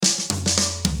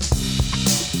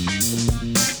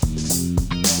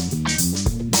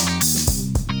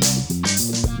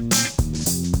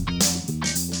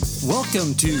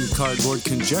Welcome to Cardboard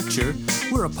Conjecture.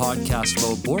 We're a podcast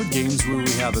about board games where we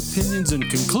have opinions and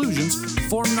conclusions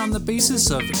formed on the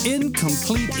basis of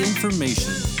incomplete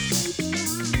information.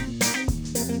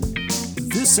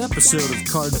 This episode of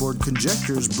Cardboard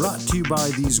Conjecture is brought to you by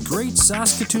these great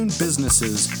Saskatoon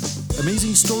businesses: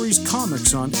 Amazing Stories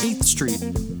Comics on 8th Street,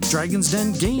 Dragon's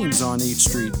Den Games on 8th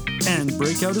Street, and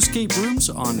Breakout Escape Rooms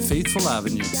on Faithful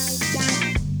Avenue.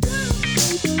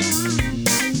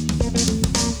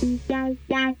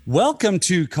 Welcome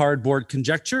to Cardboard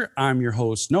Conjecture. I'm your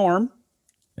host, Norm.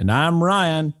 And I'm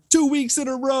Ryan. 2 weeks in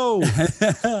a row.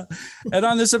 And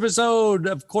on this episode,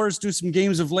 of course, do some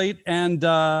games of late. And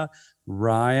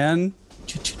Ryan.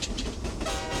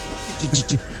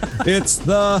 It's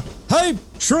the Hype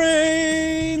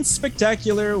Train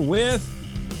Spectacular with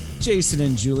Jason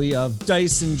and Julie of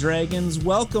Dice and Dragons.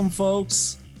 Welcome,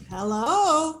 folks.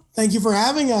 Hello. Thank you for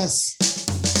having us.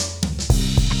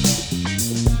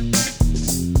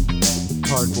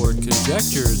 Cardboard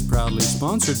Conjecture is proudly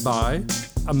sponsored by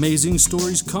Amazing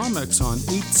Stories Comics on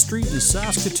 8th Street in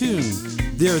Saskatoon.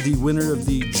 They are the winner of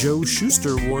the Joe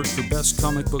Shuster Award for Best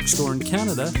Comic Book Store in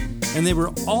Canada, and they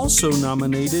were also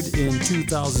nominated in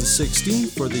 2016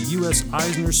 for the U.S.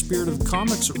 Eisner Spirit of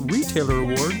Comics Retailer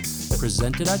Award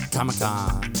presented at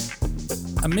Comic-Con.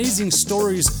 Amazing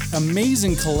Stories'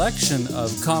 amazing collection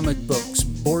of comic books,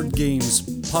 board games,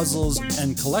 puzzles,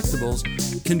 and collectibles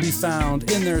can be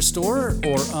found in their store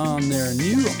or on their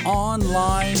new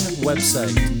online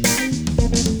website.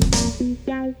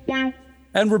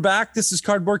 And we're back. This is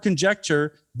Cardboard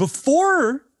Conjecture.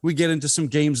 Before we get into some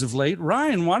games of late,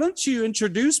 Ryan, why don't you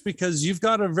introduce, because you've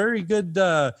got a very good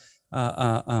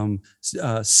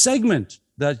segment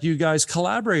that you guys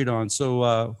collaborate on.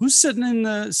 So who's sitting in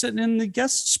the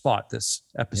guest spot this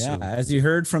episode? Yeah, as you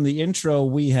heard from the intro,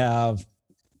 we have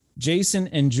Jason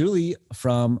and Julie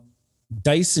from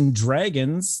Dice and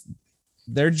Dragons.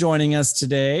 They're joining us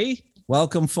today.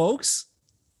 Welcome, folks.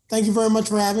 Thank you very much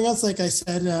for having us, like I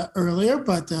said earlier,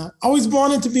 but always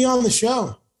wanted to be on the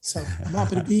show. So I'm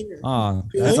happy to be here. Oh,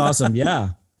 that's awesome. Yeah.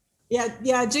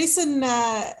 Yeah. Jason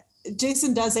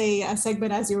does a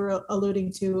segment, as you were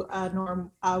alluding to,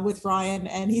 Norm, with Ryan,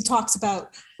 and he talks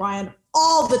about Ryan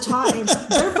all the time.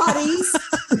 They're buddies.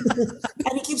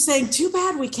 And he keeps saying, too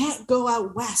bad we can't go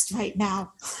out west right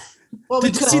now. Well,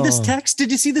 Did you see this text? Did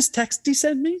you see this text he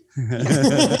sent me?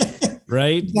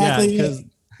 Right? Exactly.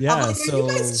 Yeah. I'm like, are you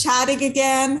guys chatting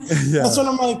again? Yeah. That's what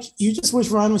I'm like. You just wish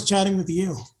Ryan was chatting with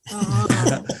you.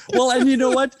 Well, and you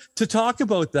know what? To talk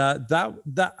about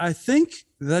that I think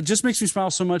that just makes me smile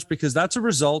so much, because that's a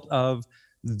result of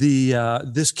the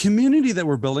this community that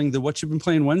we're building, the What You've Been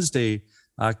Playing Wednesday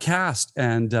cast.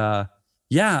 And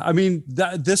yeah, I mean,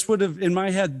 this would have, in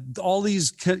my head, all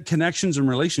these connections and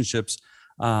relationships,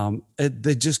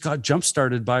 they just got jump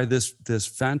started by this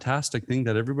fantastic thing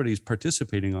that everybody's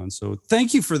participating on. So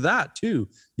thank you for that too.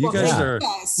 You guys are,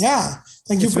 Yeah.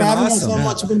 Thank you for having us on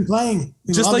What You've Been Playing.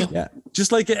 We just love like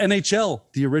just like NHL,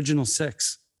 the original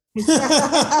six.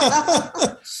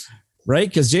 Right?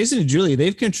 Because Jason and Julie,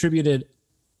 they've contributed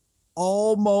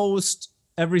almost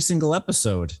every single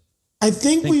episode. I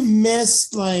think we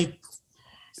missed like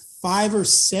 5 or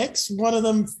 6. One of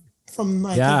them from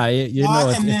like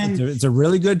it's a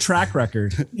really good track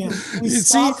record. Yeah, we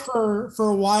stopped for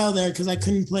a while there because I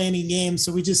couldn't play any games,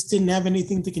 so we just didn't have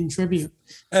anything to contribute.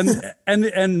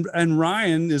 And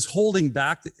Ryan is holding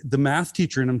back the math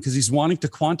teacher in him because he's wanting to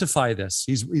quantify this.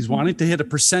 He's wanting to hit a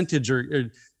percentage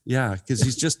because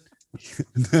he's just.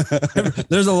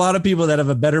 There's a lot of people that have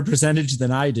a better percentage than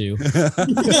I do.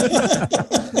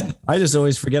 I just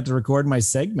always forget to record my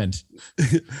segment.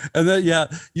 And then,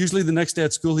 usually the next day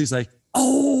at school, he's like,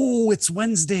 "Oh, it's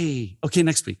Wednesday. Okay,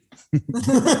 next week."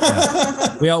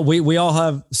 Yeah. We all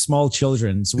have small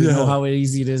children, so we know how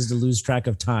easy it is to lose track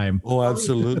of time. Oh,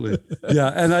 absolutely.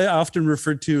 Yeah. And I often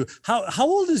refer to how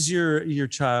old is your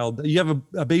child? You have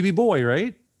a baby boy,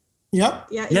 right? Yep.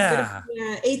 Yeah.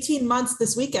 18 months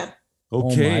this weekend.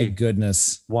 Okay. Oh my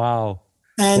goodness. Wow.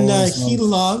 And he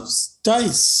loves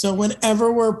dice. So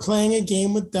whenever we're playing a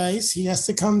game with dice, he has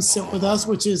to come sit with us,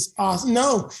 which is awesome.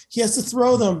 No, he has to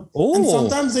throw them. Oh. And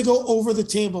sometimes they go over the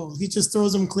table. He just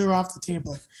throws them clear off the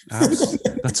table.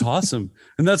 That's awesome.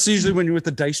 And that's usually when you're with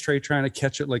the dice tray trying to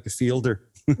catch it like a fielder.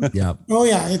 Yeah. Oh,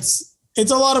 yeah. It's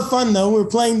a lot of fun, though. We're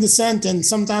playing Descent, and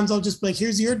sometimes I'll just be like,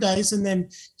 here's your dice. And then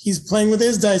he's playing with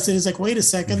his dice, and he's like, wait a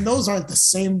second. Those aren't the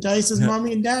same dice as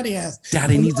Mommy and Daddy has.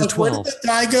 Daddy needs a 12. Where did the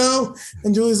die go?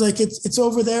 And Julie's like, it's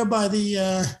over there by the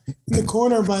in the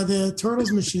corner by the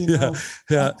Turtles machine.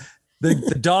 Yeah.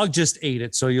 The dog just ate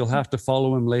it, so you'll have to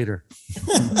follow him later.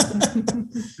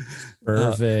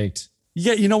 Perfect.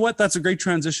 Yeah, you know what? That's a great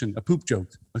transition. A poop joke.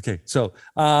 Okay, so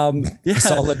yeah,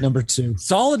 Solid number 2.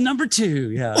 solid number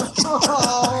 2. Yeah.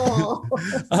 Oh.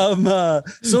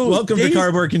 So Welcome to Dave-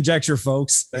 Cardboard Conjecture,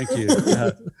 folks. Thank you.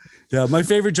 Yeah, my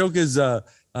favorite joke is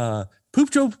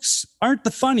poop jokes aren't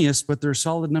the funniest, but they're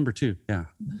solid number 2. Yeah.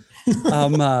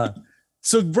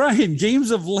 So Brian,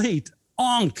 games of late,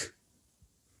 Onk.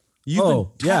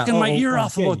 You've been talking my ear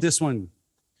off okay. about this one.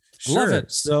 Sure. Love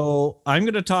it. So I'm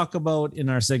going to talk about in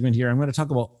our segment here, I'm going to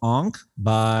talk about Onk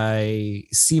by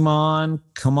Simon.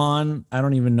 Come on. I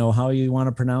don't even know how you want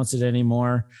to pronounce it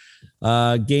anymore.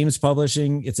 Games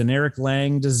Publishing. It's an Eric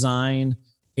Lang design.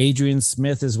 Adrian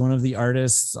Smith is one of the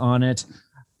artists on it.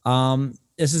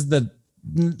 This is the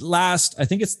last, I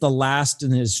think it's the last in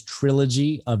his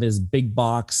trilogy of his big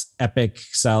box epic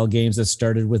style games that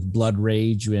started with Blood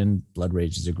Rage, and Blood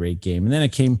Rage is a great game. And then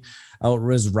it came out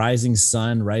was Rising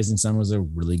Sun. Rising Sun was a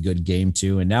really good game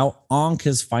too. And now Onk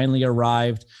has finally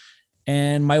arrived.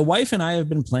 And my wife and I have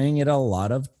been playing it a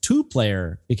lot of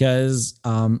 2-player because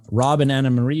Rob and Anna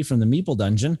Marie from the Meeple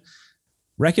Dungeon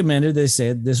recommended, they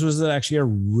said this was actually a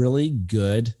really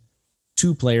good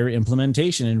 2-player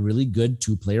implementation and really good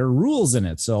 2-player rules in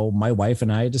it. So my wife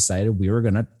and I decided we were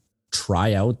going to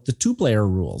try out the 2-player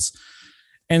rules.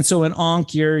 And so in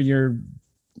Onk, you're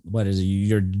what is it?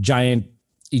 Your giant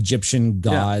Egyptian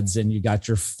gods, and you got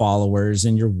your followers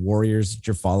and your warriors that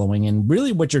you're following. And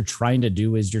really what you're trying to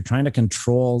do is you're trying to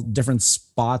control different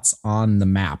spots on the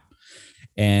map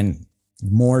and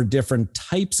more different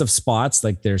types of spots.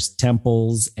 Like there's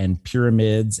temples and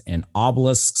pyramids and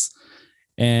obelisks.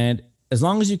 And as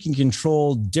long as you can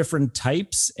control different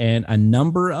types and a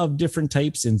number of different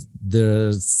types in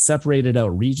the separated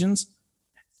out regions,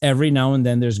 every now and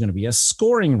then there's going to be a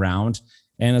scoring round.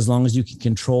 And as long as you can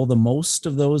control the most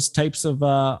of those types of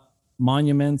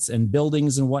monuments and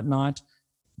buildings and whatnot,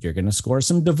 you're going to score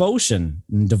some devotion.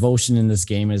 And devotion in this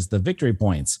game is the victory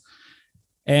points.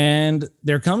 And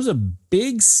there comes a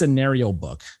big scenario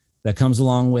book that comes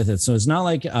along with it. So it's not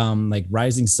like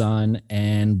Rising Sun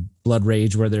and Blood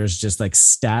Rage where there's just like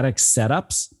static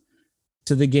setups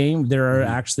to the game. There are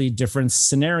actually different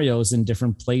scenarios in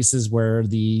different places where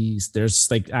there's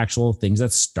like actual things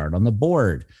that start on the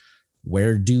board.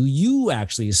 Where do you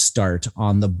actually start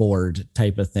on the board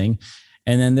type of thing?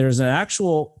 And then there's an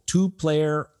actual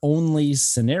 2-player only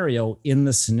scenario in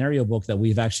the scenario book that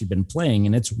we've actually been playing.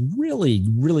 And it's really,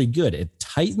 really good. It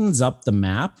tightens up the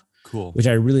map. Cool. Which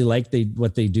I really like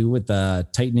what they do with the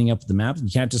tightening up the map. You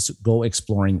can't just go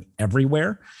exploring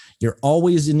everywhere. You're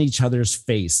always in each other's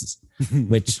faces,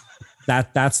 which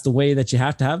that's the way that you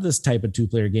have to have this type of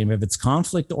 2-player game. If it's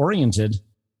conflict oriented,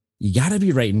 you got to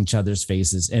be right in each other's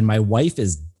faces. And my wife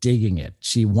is digging it.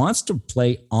 She wants to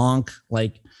play Onk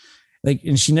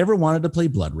and she never wanted to play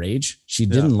Blood Rage. She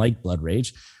didn't like Blood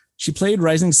Rage. She played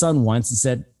Rising Sun once and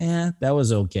said, that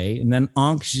was okay. And then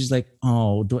Onk, she's like,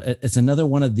 it's another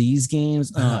one of these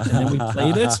games. And then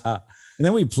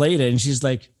we played it. And she's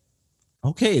like,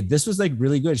 okay, this was like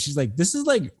really good. She's like, this is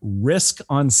like Risk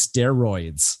on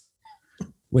steroids,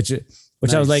 which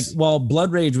nice. I was like, well,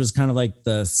 Blood Rage was kind of like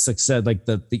the success, like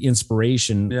the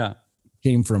inspiration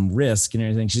came from Risk and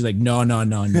everything. She's like, no.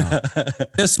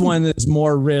 This one is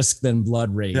more Risk than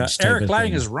Blood Rage. Yeah, Eric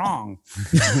Lang is wrong.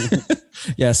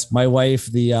 Yes, my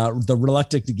wife, the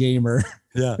reluctant gamer.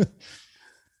 Yeah.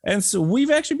 And so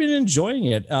we've actually been enjoying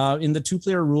it. In the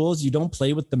 2-player rules, you don't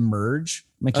play with the merge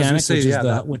mechanic,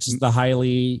 which is the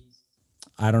highly,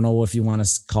 I don't know if you want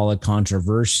to call it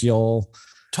controversial.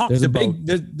 It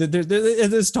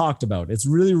is talked about. It's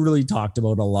really, really talked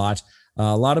about a lot.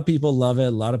 A lot of people love it.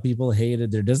 A lot of people hate it.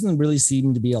 There doesn't really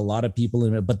seem to be a lot of people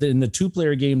in it. But in the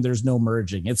 2-player game, there's no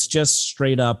merging. It's just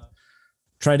straight up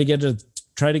try to get to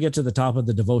the top of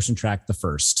the devotion track the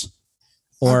first,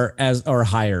 or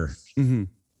higher. Mm-hmm.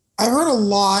 I heard a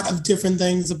lot of different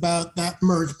things about that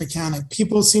merge mechanic.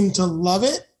 People seem to love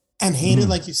it and hate it,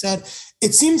 like you said.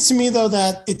 It seems to me though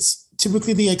that it's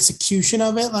typically the execution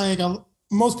of it. Like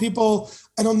most people,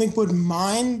 I don't think would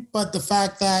mind, but the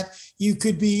fact that you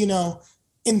could be,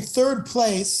 in 3rd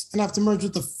place and have to merge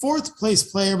with the 4th place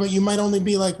player, but you might only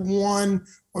be like 1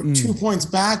 or 2 points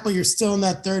back, but you're still in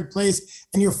that 3rd place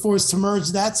and you're forced to merge.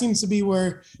 That seems to be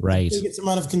where the biggest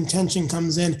amount of contention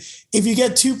comes in. If you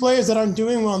get 2 players that aren't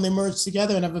doing well and they merge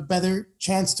together and have a better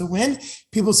chance to win,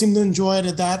 people seem to enjoy it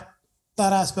at that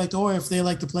aspect, or if they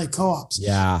like to play co-ops.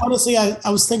 Yeah. Honestly, I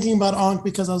was thinking about Onk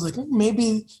because I was like,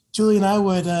 maybe Julie and I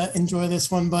would enjoy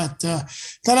this one. But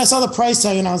then I saw the price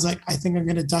tag and I was like, I think I'm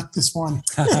going to duck this one.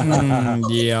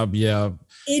 Yeah.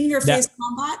 In your face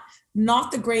combat,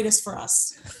 not the greatest for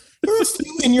us. There are a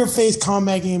few in your face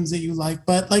combat games that you like,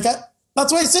 but like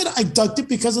That's why I said I ducked it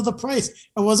because of the price.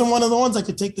 It wasn't one of the ones I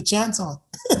could take the chance on.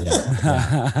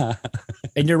 Yeah.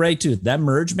 And you're right too. That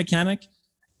merge mechanic,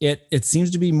 it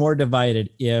seems to be more divided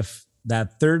if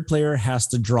that third player has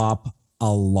to drop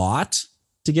a lot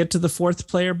to get to the fourth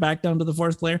player, back down to the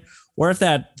fourth player, or if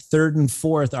that third and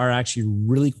fourth are actually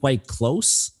really quite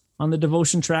close on the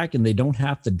devotion track and they don't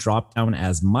have to drop down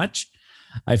as much.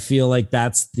 I feel like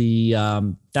that's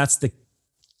the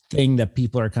thing that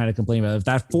people are kind of complaining about. If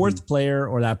that fourth player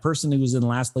or that person who's in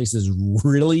last place is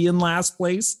really in last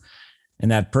place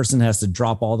and that person has to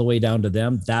drop all the way down to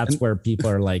them, that's where people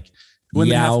are like, when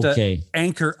yeah, they have okay. to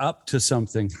anchor up to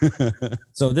something.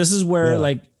 So this is where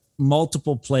like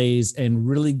multiple plays and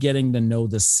really getting to know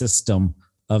the system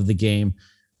of the game,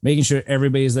 making sure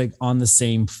everybody's like on the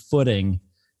same footing.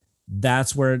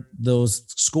 That's where those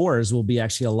scores will be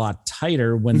actually a lot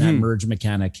tighter when that merge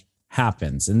mechanic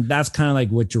happens. And that's kind of like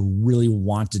what you really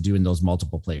want to do in those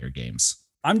multiple player games.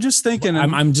 I'm just thinking,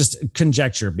 I'm just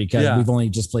conjecture because we've only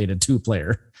just played a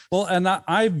 2-player. Well, and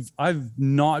I've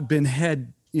not been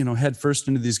head first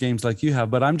into these games like you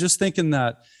have, but I'm just thinking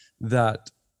that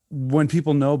when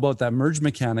people know about that merge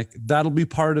mechanic, that'll be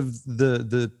part of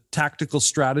the tactical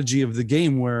strategy of the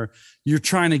game where you're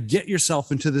trying to get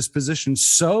yourself into this position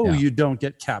so you don't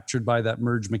get captured by that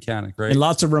merge mechanic, right? And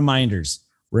lots of reminders.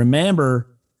 Remember,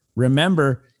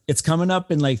 it's coming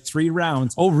up in like 3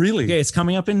 rounds. Oh, really? Okay, it's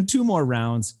coming up in 2 more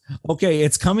rounds. Okay,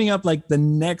 it's coming up like the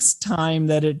next time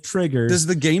that it triggers. Does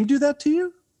the game do that to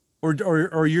you?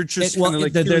 Or you're just kind of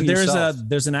like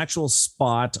there's an actual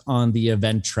spot on the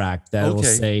event track that will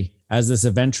say, as this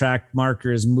event track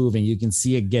marker is moving, you can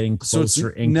see it getting closer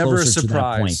and closer to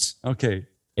that point. Okay.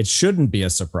 It shouldn't be a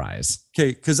surprise.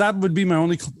 Okay, because that would be my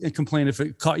only complaint if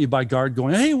it caught you by guard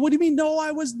going, hey, what do you mean?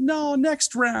 No,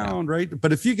 next round, right?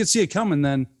 But if you could see it coming,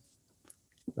 then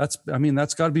that's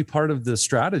got to be part of the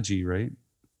strategy, right?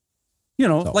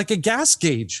 Like a gas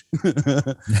gauge.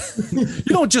 You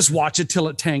don't just watch it till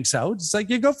it tanks out. It's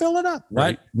like you go fill it up,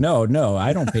 right? No,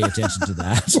 I don't pay attention to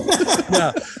that.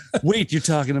 Yeah. Wait, you're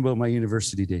talking about my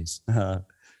university days.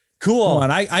 Cool. Come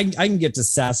on, I can get to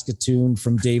Saskatoon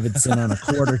from Davidson on a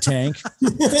quarter tank.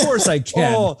 Of course I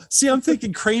can. Oh, see, I'm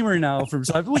thinking Kramer now from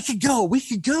we could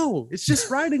go. It's just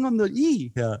riding on the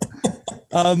E. Yeah.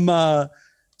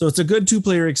 So it's a good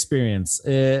 2-player experience.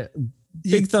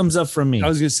 Big thumbs up from me. I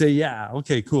was gonna say, yeah.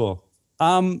 Okay, cool.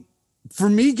 For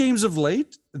me, games of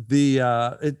late,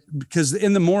 because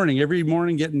in the morning, every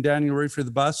morning getting Daniel ready for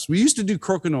the bus, we used to do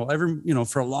Crokinole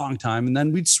for a long time, and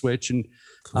then we'd switch. And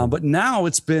but now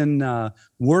it's been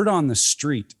Word on the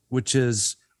Street, which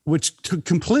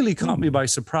completely caught me by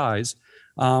surprise.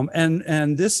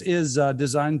 And this is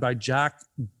designed by Jack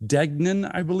Degnan,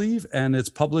 I believe, and it's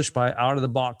published by Out of the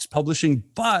Box Publishing.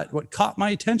 But what caught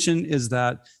my attention is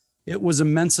that it was a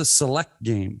Mensa Select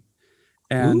game.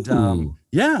 And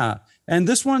and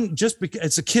this one, just because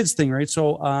it's a kids thing, right?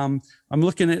 So I'm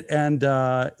looking at, and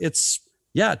it's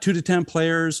 2 to 10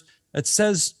 players. It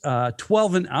says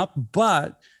 12 and up,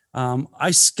 but I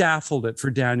scaffold it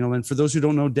for Daniel. And for those who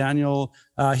don't know, Daniel,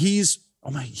 he's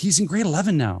in grade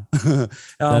 11 now.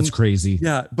 That's crazy.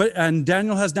 Yeah, and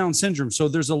Daniel has Down syndrome, so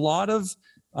there's a lot of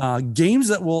games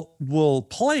that we'll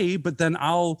play, but then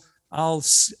I'll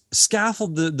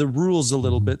scaffold the rules a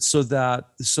little bit so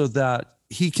that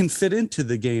he can fit into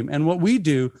the game. And what we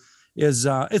do is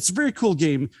it's a very cool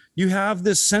game. You have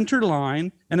this center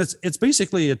line, and it's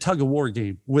basically a tug of war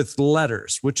game with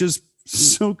letters, which is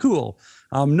so cool.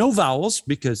 No vowels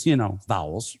because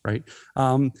vowels, right?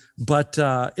 But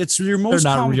it's your most.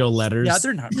 They're not real letters. Yeah,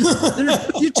 they're not.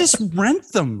 You just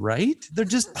rent them, right? They're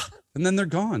just. And then they're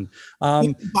gone.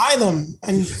 Buy them,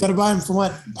 and you got to buy them from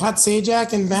what? Pat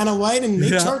Sajak and Vanna White, and they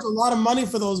charge a lot of money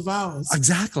for those vowels.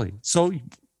 Exactly. So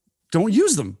don't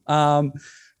use them.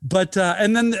 But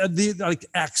and then the like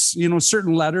X,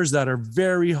 certain letters that are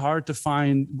very hard to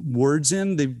find words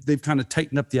in. They've kind of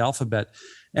tightened up the alphabet,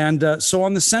 and so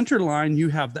on the center line you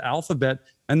have the alphabet,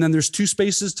 and then there's 2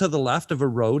 spaces to the left of a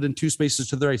road and 2 spaces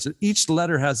to the right. So each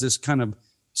letter has this kind of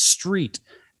street.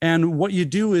 And what you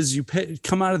do is you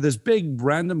come out of this big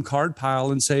random card pile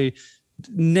and say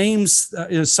names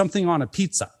something on a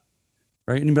pizza,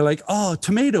 right? And you'd be like, oh,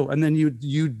 tomato. And then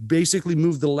you basically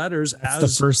move the letters. That's the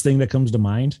first thing that comes to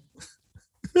mind.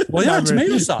 Well, yeah,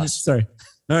 tomato sauce. Sorry.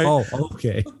 Right. Oh,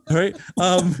 okay. All right.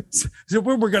 So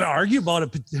we're going to argue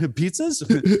about pizzas.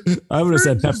 I would have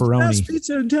said pepperoni. Best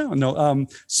pizza in town. No.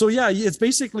 So yeah, it's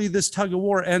basically this tug of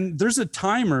war, and there's a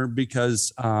timer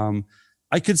because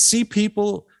I could see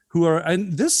people who are,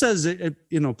 and this says it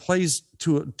plays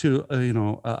to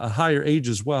a higher age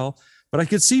as well. But I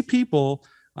could see people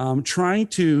trying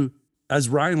to as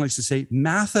Ryan likes to say,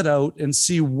 math it out and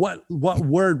see what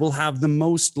word will have the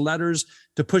most letters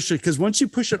to push it. Because once you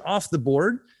push it off the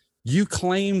board, you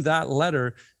claim that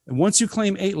letter. And once you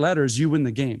claim 8 letters, you win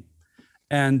the game.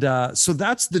 And so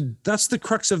that's the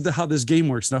crux of how this game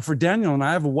works. Now for Daniel and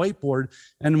I have a whiteboard,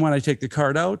 and when I take the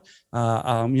card out,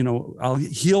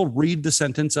 he'll read the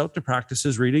sentence out to practice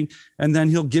his reading, and then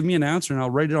he'll give me an answer, and I'll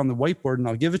write it on the whiteboard, and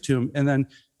I'll give it to him. And then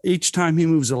each time he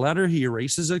moves a letter, he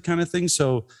erases it, kind of thing.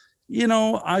 So,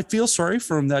 I feel sorry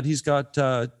for him that he's got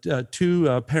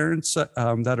 2 parents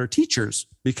that are teachers,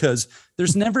 because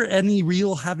there's never any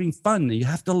real having fun. You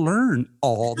have to learn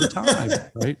all the time,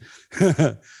 right?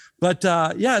 But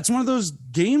it's one of those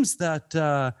games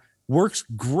that works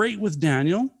great with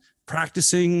Daniel,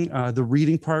 practicing the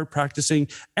reading part,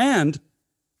 and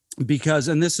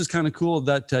this is kind of cool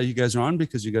that you guys are on,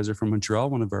 because you guys are from Montreal,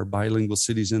 one of our bilingual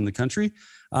cities in the country.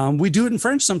 We do it in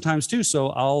French sometimes too. So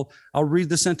I'll read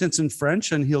the sentence in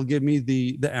French, and he'll give me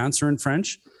the answer in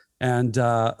French. And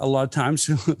a lot of times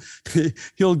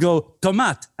he'll go,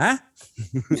 tomate, huh?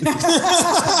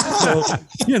 So,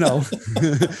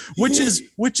 which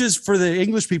is for the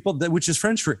English people, which is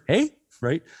French for hey,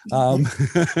 right? So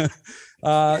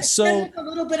a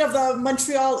little bit of the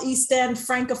Montreal East End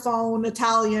Francophone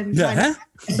Italian. Yeah,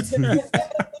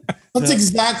 That's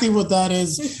exactly what that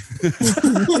is.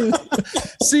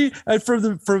 See, for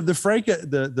the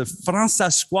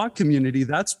François community,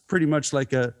 that's pretty much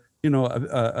like a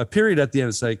period at the end.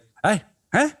 It's like, hey,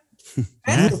 huh?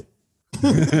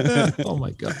 Oh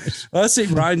my gosh. Well, let's see.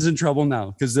 Ryan's in trouble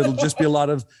now, because it'll just be a lot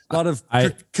of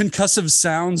concussive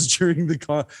sounds during the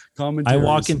commentary. I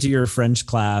walk into your French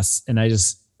class and I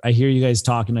hear you guys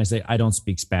talk, and I say, I don't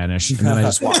speak Spanish. And then I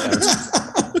just walk out.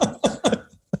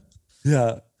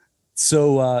 Yeah.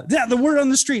 So the word on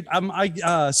the street.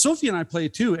 Sophie and I play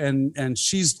too, and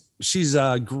she's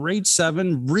grade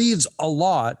 7, reads a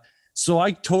lot. So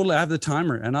I totally have the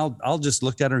timer, and I'll just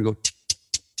look at her and go tick, tick,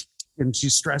 tick, tick, and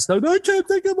she's stressed out. I can't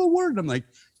think of a word. I'm like,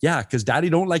 yeah, because Daddy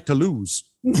don't like to lose.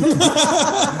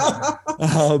 I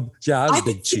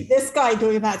big cheat. This guy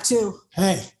doing that too.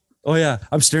 Hey. Oh yeah,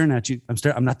 I'm staring at you.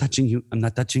 I'm not touching you. I'm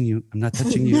not touching you. I'm not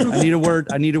touching you. I need a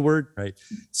word. Right.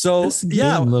 So this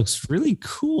game looks really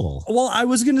cool. Well, I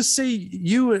was gonna say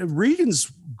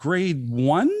Regan's grade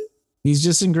 1. He's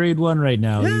just in grade 1 right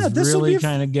now. Yeah, he's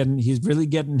really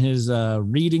getting his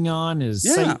reading on, his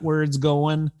sight words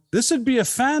going. This would be a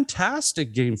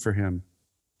fantastic game for him.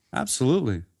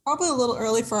 Absolutely. Probably a little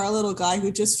early for our little guy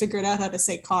who just figured out how to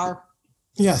say car.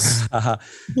 Yes.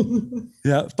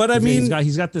 Yeah, but I mean,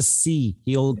 he's got the C.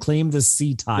 He'll claim the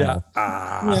C tile.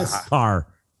 Yeah. Yes. Car.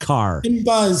 And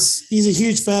Buzz. He's a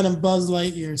huge fan of Buzz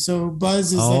Lightyear. So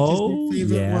Buzz is like his new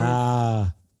favorite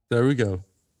word. There we go.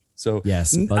 So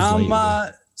yes, Buzz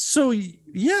Lightyear. So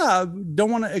yeah,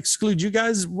 don't want to exclude you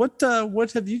guys. What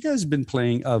have you guys been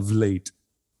playing of late?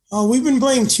 We've been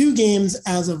playing 2 games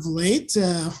as of late.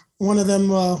 One of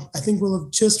them, I think we'll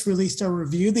have just released our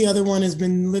review. The other one has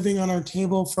been living on our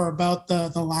table for about the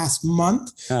last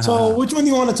month. So which one do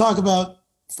you want to talk about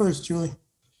first, Julie?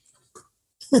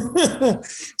 One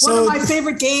of my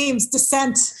favorite games,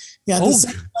 Descent. Yeah,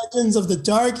 Descent Legends of the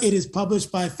Dark. It is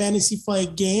published by Fantasy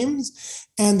Flight Games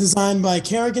and designed by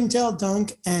Carrigan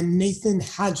Dunk and Nathan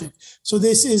Hadjic. So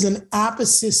this is an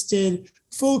app-assisted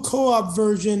full co-op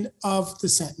version of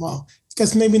Descent. Well, I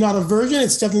guess maybe not a version.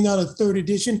 It's definitely not a 3rd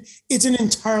edition. It's an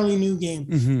entirely new game.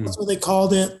 Mm-hmm. That's what they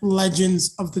called it,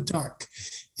 Legends of the Dark.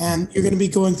 And you're going to be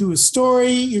going through a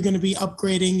story. You're going to be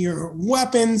upgrading your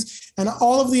weapons. And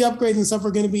all of the upgrades and stuff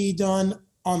are going to be done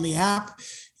on the app.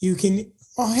 You can,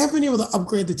 I haven't been able to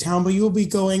upgrade the town, but you'll be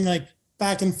going like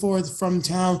back and forth from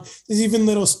town. There's even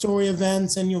little story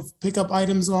events, and you'll pick up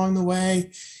items along the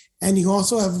way. And you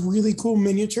also have really cool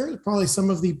miniatures, probably some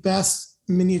of the best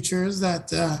miniatures that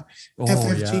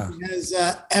FFG has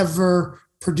ever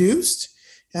produced.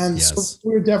 And so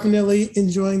we're definitely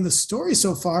enjoying the story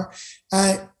so far.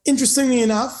 Interestingly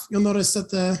enough, you'll notice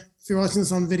that if you're watching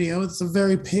this on video, it's a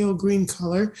very pale green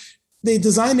color. They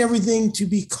designed everything to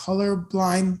be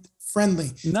colorblind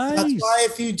friendly. Nice. That's why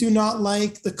if you do not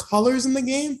like the colors in the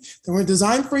game, they weren't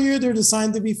designed for you. They're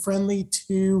designed to be friendly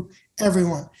to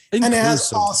everyone. Inclusive. And it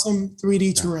has awesome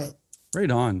 3D terrain.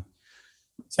 Right on.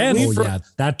 So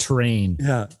that terrain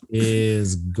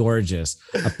is gorgeous.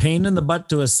 A pain in the butt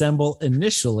to assemble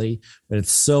initially, but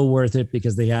it's so worth it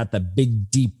because they had the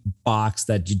big deep box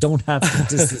that you don't have to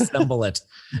disassemble it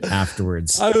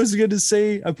afterwards. I was going to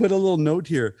say, I put a little note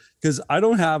here because I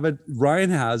don't have it. Ryan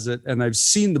has it, and I've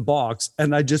seen the box,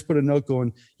 and I just put a note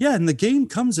going, and the game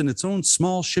comes in its own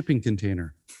small shipping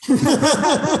container.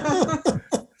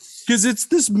 because it's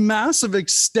this massive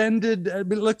extended. It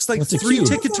looks like It's a three cube.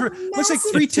 ticket to looks like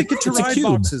three ticket to It's a ride cube.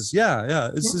 boxes.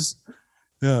 Yeah. It's just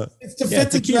It's to Yeah, fit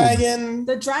it's a the cube. dragon.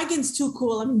 The dragon's too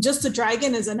cool. I mean, just the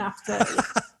dragon is enough to.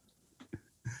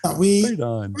 We right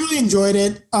on. really enjoyed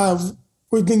it.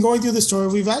 We've been going through the story.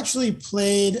 We've actually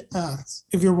played,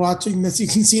 if you're watching this, you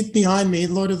can see it behind me,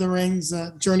 Lord of the Rings,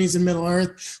 Journeys in Middle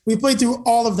Earth. We played through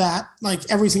all of that, like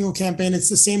every single campaign. It's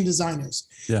the same designers.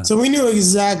 Yeah. So we knew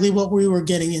exactly what we were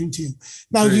getting into.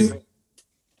 Now, Very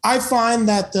I find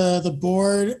that the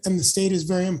board and the state is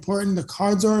very important. The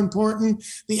cards are important.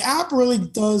 The app really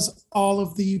does all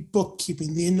of the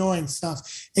bookkeeping, the annoying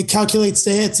stuff. It calculates the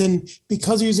hits, and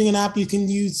because you're using an app, you can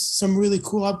use some really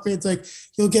cool upgrades. Like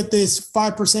you'll get this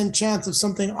 5% chance of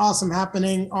something awesome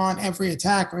happening on every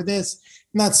attack, or this,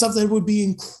 and that's stuff that would be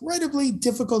incredibly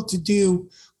difficult to do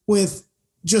with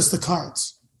just the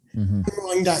cards.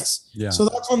 Rolling dice. Yeah. So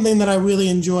that's one thing that I really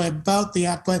enjoy about the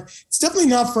app, but it's definitely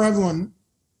not for everyone.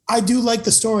 I do like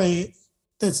the story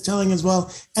that's telling as well,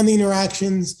 and the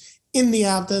interactions in the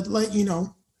app that let you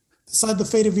know decide the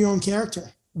fate of your own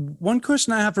character. One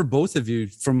question I have for both of you,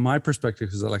 from my perspective,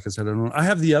 because like I said, I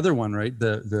have the other one, right?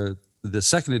 The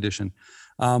second edition.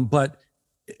 But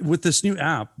with this new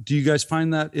app, do you guys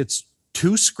find that it's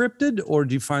too scripted, or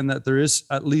do you find that there is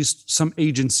at least some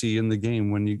agency in the game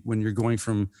when you're going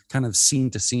from kind of scene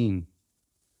to scene?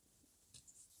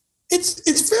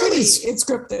 It's fairly It's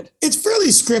scripted. it's fairly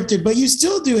scripted, but you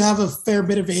still do have a fair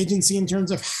bit of agency in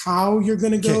terms of how you're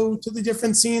going to go to the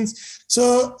different scenes.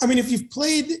 So, I mean, if you've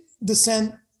played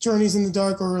Descent, Journeys in the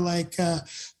Dark, or like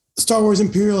Star Wars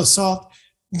Imperial Assault,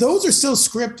 those are still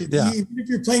scripted. Yeah. Even if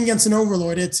you're playing against an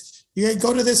overlord, it's you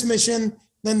go to this mission,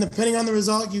 then depending on the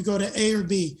result, you go to A or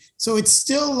B. So it's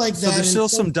still like So that. there's still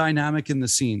And some dynamic in the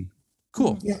scene.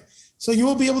 Cool. Yeah. So you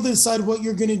will be able to decide what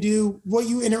you're going to do. What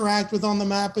you interact with on the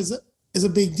map is a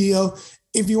big deal.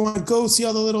 If you want to go see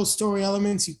all the little story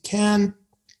elements, you can.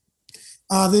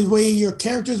 The way your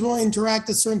characters will interact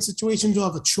in certain situations, you'll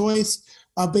have a choice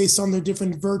based on their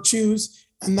different virtues,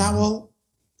 and that will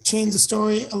change the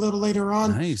story a little later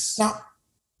on. Nice. Now,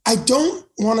 I don't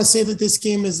want to say that this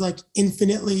game is like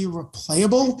infinitely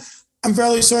replayable. I'm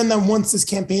fairly certain that once this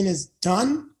campaign is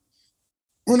done,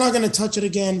 we're not going to touch it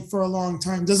again for a long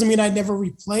time. Doesn't mean I'd never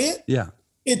replay it. Yeah.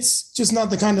 It's just not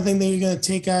the kind of thing that you're going to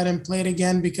take out and play it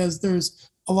again because there's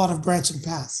a lot of branching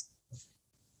paths.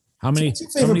 How many What's your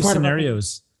favorite part about it?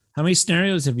 scenarios? How many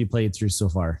scenarios have you played through so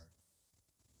far?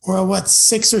 We're at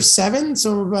 6 or 7,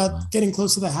 so we're about getting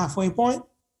close to the halfway point.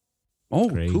 Oh,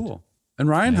 Great. cool. And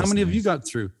Ryan, how Nice, many have you nice. got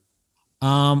through?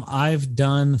 I've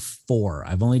done 4.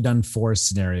 I've only done 4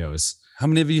 scenarios. How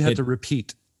many have you had to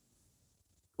repeat?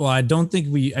 Well, I don't think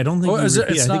we. I don't think. Oh, we is it-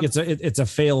 repeat. it's I think not- it's a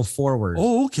fail forward.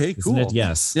 Oh, okay, isn't cool. it?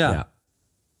 Yes. Yeah.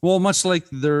 Well, much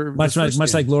like Much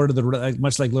like Lord of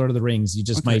the Rings, you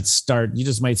just Okay. might start. You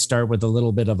just might start with a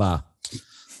little bit of a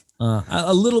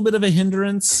little bit of a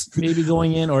hindrance, maybe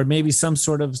going in, or maybe some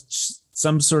sort of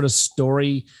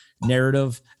story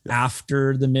narrative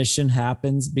after the mission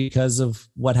happens because of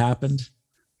what happened.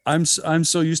 I'm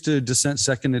so used to Descent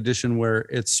Second Edition where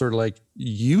it's sort of like,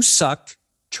 you suck,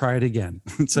 try it again.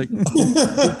 It's like,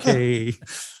 oh, okay,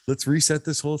 let's reset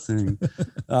this whole thing.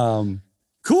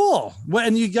 Cool. Well,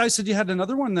 and you guys said you had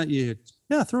another one that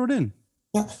throw it in.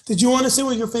 Yeah. Did you want to say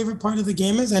what your favorite part of the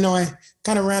game is? I know I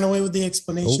kind of ran away with the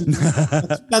explanation.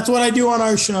 That's what I do on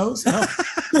our shows. I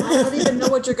don't even know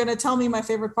what you're going to tell me my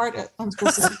favorite part is. I'm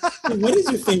supposed to say. What is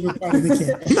your favorite part of the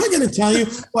game? I'm not going to tell you.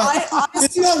 What? I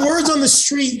It's honestly, not words on the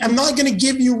street. I'm not going to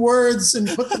give you words and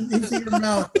put them into your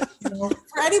mouth. You know?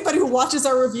 for anybody who watches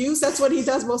our reviews, that's what he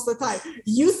does most of the time.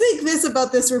 You think this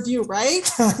about this review, right?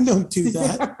 I don't do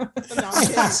that. No, I'm I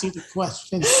kidding. ask you the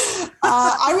question.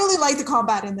 I really like the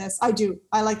combat in this. I do.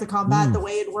 I like the combat, the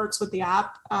way it works with the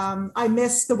app. I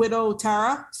miss the Widow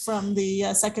Tara from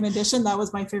the second edition. That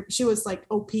was my favorite. She was like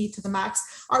OP to the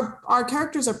max. Our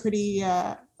characters are pretty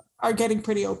are getting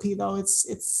pretty OP though.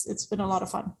 It's been a lot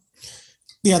of fun.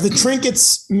 Yeah, the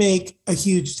trinkets make a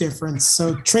huge difference.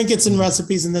 So trinkets and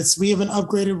recipes in this. We have an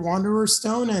upgraded Wanderer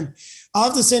Stone, and I'll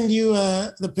have to send you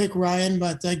the pic, Ryan,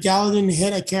 but Galadin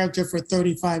hit a character for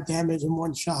 35 damage in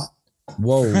one shot.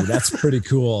 Whoa, that's pretty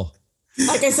cool.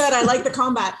 Like I said, I like the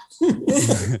combat.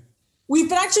 We've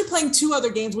been actually playing 2 other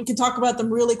games. We can talk about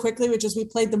them really quickly, which is we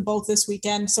played them both this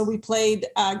weekend. So we played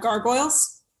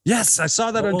Gargoyles, Yes, I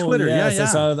saw that on Oh, Twitter. yes,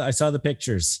 Yeah. I saw the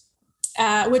pictures.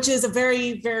 which is a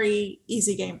very, very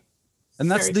easy game.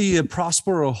 And that's Very- the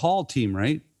Prospero Hall team,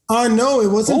 right? No, it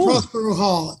wasn't Oh. Prospero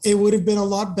Hall. It would have been a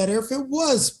lot better if it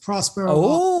was Prospero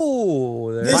Hall.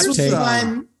 Oh, This was take.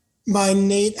 designed by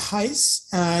Nate Heiss.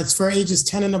 It's for ages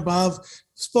 10 and above.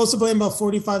 supposed to play in about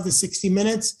 45 to 60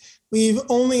 minutes. We've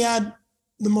only had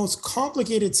the most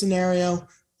complicated scenario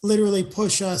literally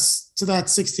push us to that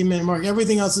 60-minute mark.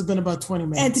 Everything else has been about 20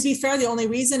 minutes. And to be fair, the only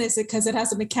reason is because it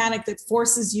has a mechanic that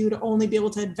forces you to only be able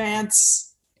to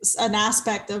advance an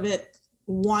aspect of it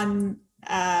one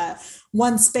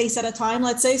space at a time,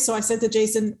 let's say. So I said to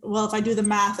Jason, well, if I do the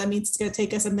math, that means it's going to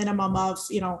take us a minimum of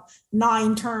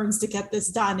 9 turns to get this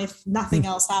done if nothing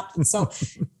else happens. So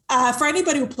for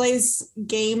anybody who plays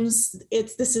games,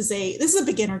 this is a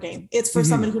beginner game. It's for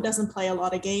someone who doesn't play a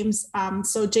lot of games.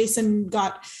 So Jason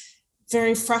got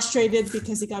very frustrated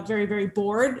because he got very, very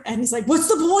bored, and he's like, what's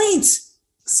the point?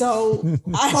 So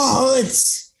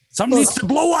something needs to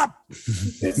blow up.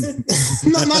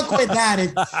 Not quite that.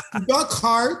 We've got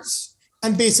cards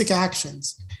and basic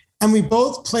actions. And we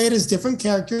both played as different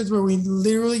characters where we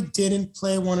literally didn't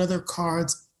play one of their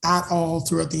cards at all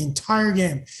throughout the entire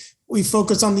game. We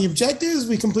focused on the objectives.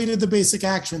 We completed the basic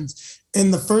actions.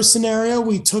 In the first scenario,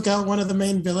 we took out one of the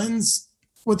main villains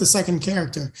with the second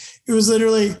character. It was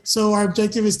literally, so our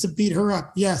objective is to beat her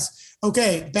up. Yes.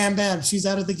 Okay. Bam, bam. She's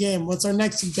out of the game. What's our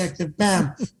next objective?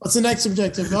 Bam. What's the next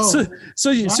objective? Oh,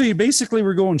 so you basically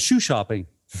were going shoe shopping.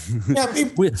 Yeah,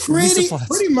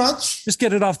 pretty much. Just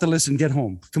get it off the list and get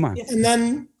home. Come on. And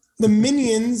then the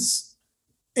minions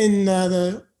in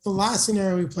the last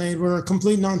scenario we played were a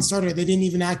complete non-starter. They didn't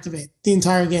even activate the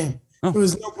entire game. Oh. There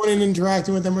was no point in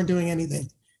interacting with them or doing anything.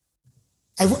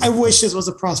 I wish this was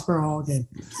a Prospero Hall game.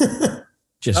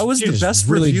 That was the best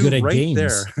really review good at right games.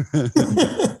 there.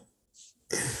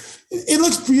 It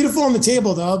looks beautiful on the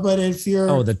table though, but if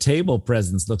you're the table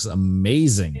presence looks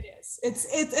amazing. It is.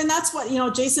 It's and that's what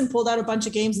Jason pulled out a bunch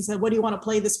of games and said, what do you want to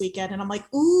play this weekend? And I'm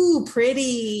like, ooh,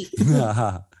 pretty.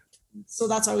 So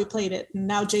that's why we played it. And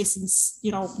now Jason's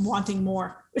wanting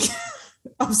more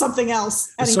of something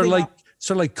else. Sort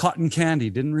of like cotton candy.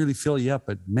 Didn't really fill you up,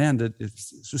 but man, it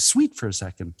was sweet for a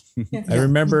second. Yeah. I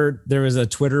remember there was a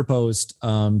Twitter post,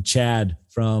 Chad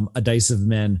from A Dice of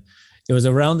Men. It was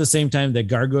around the same time that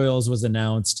Gargoyles was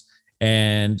announced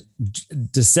and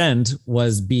Descent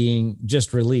was being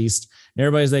just released. And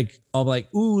everybody's like,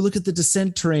 ooh, look at the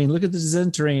Descent terrain. Look at the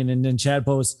Descent terrain. And then Chad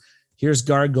posts, here's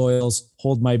Gargoyles,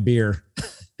 hold my beer.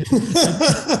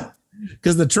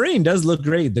 Because the terrain does look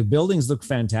great. The buildings look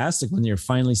fantastic when you're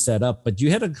finally set up. But you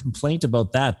had a complaint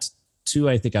about that too.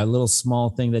 I think a little small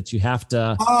thing that you have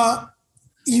to.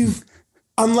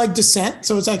 Unlike Descent,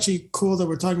 so it's actually cool that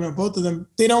we're talking about both of them.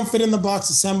 They don't fit in the box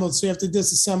assembled, so you have to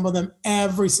disassemble them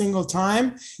every single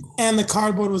time. And the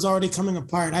cardboard was already coming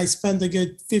apart. I spent a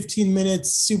good 15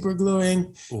 minutes super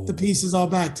gluing the pieces all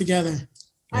back together.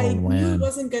 I knew it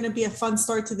wasn't going to be a fun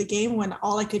start to the game when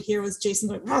all I could hear was Jason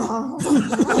going.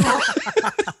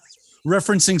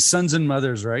 Referencing Sons and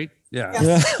Mothers, right? Yeah.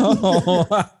 Yeah.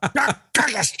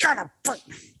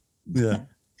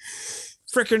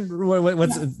 Frickin'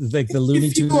 what's like the Looney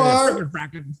Tunes?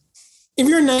 If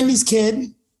you're a 90s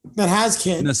kid that has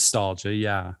kids, nostalgia,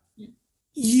 yeah,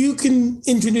 you can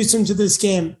introduce them to this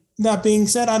game. That being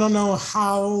said, I don't know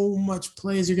how much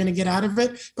plays you're going to get out of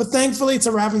it, but thankfully it's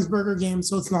a Ravensburger game,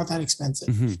 so it's not that expensive.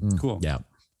 Mm-hmm. Cool. Yeah.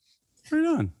 Right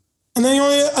on. And then the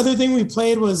only other thing we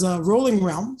played was Rolling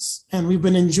Realms, and we've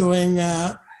been enjoying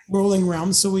Rolling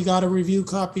Realms. So we got a review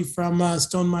copy from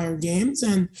Stonemaier Games,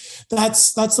 and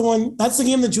that's the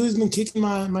game that Julie's been kicking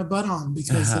my butt on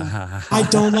because I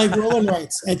don't like rolling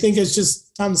rights. I think it's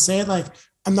just time to say it. Like,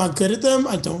 I'm not good at them.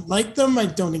 I don't like them. I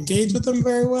don't engage with them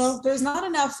very well. There's not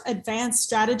enough advanced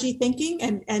strategy thinking,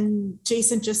 and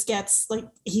Jason just gets like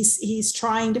he's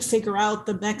trying to figure out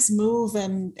the next move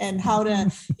and how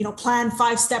to plan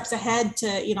 5 steps ahead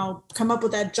to come up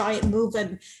with that giant move,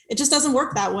 and it just doesn't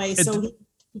work that way. So he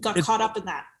got caught up in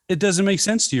that. It doesn't make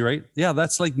sense to you, right? Yeah,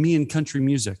 that's like me in country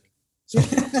music. So.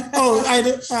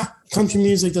 Country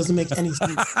music doesn't make any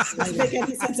sense. Doesn't make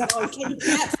any sense at all. You can't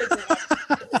figure it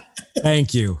out.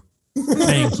 Thank you.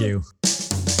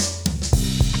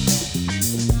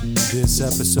 This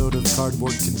episode of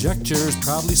Cardboard Conjecture is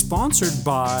proudly sponsored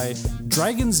by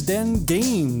Dragon's Den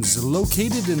Games,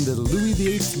 located in the Louis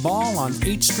VIII Mall on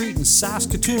 8th Street in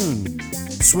Saskatoon.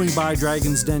 Swing by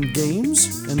Dragon's Den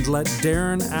Games and let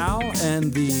Darren, Al,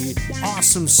 and the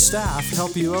awesome staff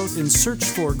help you out in search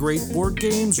for great board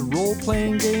games,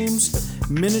 role-playing games,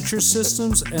 miniature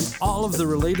systems, and all of the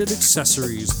related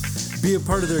accessories. Be a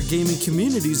part of their gaming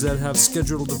communities that have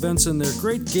scheduled events in their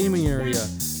great gaming area.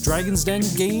 Dragon's Den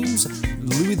Games,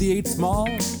 Louis VIII Mall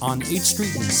on 8th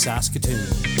Street in Saskatoon.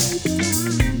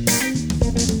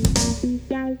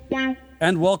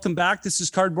 And welcome back. This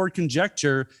is Cardboard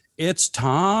Conjecture. It's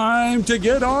time to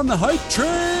get on the hype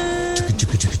train.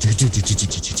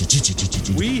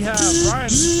 We have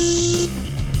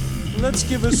Ryan. let's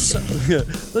give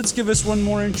us one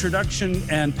more introduction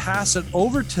and pass it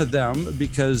over to them,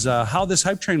 because how this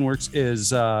hype train works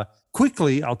is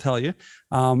quickly, I'll tell you.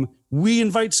 We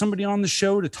invite somebody on the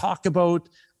show to talk about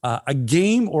a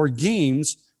game or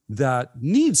games that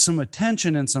need some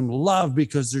attention and some love,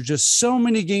 because there's just so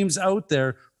many games out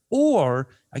there, or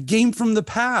a game from the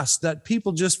past that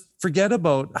people just forget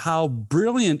about how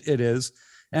brilliant it is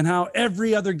and how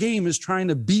every other game is trying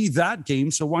to be that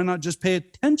game. So why not just pay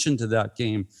attention to that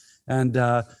game? And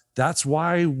that's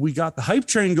why we got the hype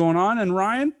train going on. And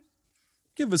Ryan,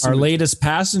 give us our latest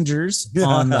passengers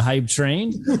on the hype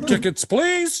train. Tickets,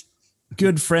 please.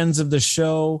 Good friends of the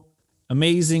show.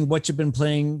 Amazing What You've Been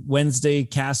Playing Wednesday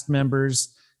cast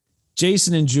members,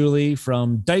 Jason and Julie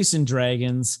from Dice and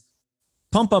Dragons.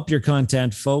 Pump up your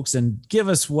content, folks, and give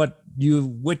us what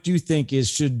you think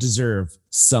should deserve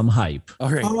some hype. All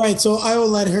right. So I will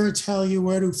let her tell you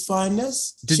where to find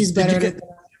us. She's better at it.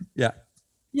 Yeah.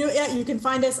 You can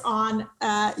find us on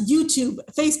YouTube,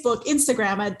 Facebook,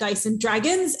 Instagram at Dyson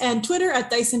Dragons, and Twitter at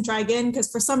Dyson Dragon,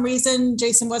 because for some reason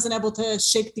Jason wasn't able to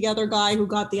shake the other guy who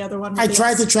got the other one. I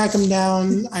tried to track him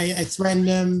down. I threatened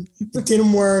him. It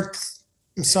didn't work.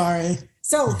 I'm sorry.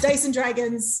 So Dyson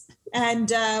Dragons, and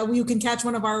you can catch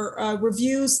one of our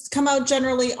reviews. Come out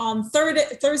generally on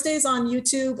Thursdays on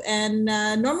YouTube, and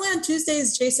normally on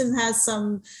Tuesdays Jason has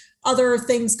some other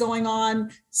things going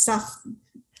on, stuff.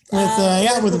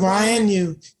 With Ryan,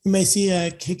 you may see a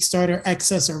Kickstarter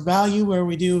excess or value, where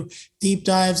we do deep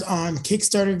dives on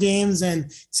Kickstarter games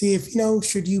and see if,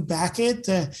 should you back it?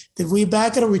 Did we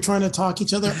back it? Or are we trying to talk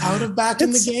each other out of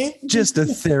backing the game? Just a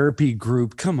therapy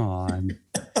group. Come on.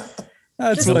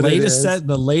 That's the latest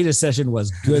the latest session was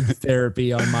good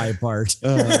therapy on my part.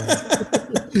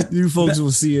 You folks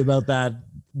will see about that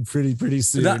pretty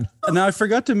soon. Now I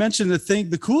forgot to mention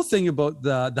the cool thing about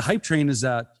the hype train is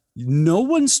that no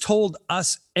one's told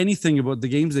us anything about the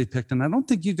games they picked, and I don't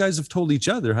think you guys have told each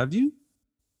other, have you?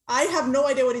 I have no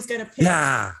idea what he's going to pick.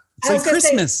 Yeah, it's like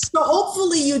Christmas. So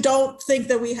hopefully you don't think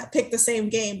that we picked the same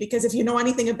game, because if you know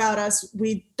anything about us,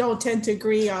 we don't tend to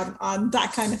agree on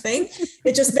that kind of thing.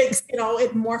 It just makes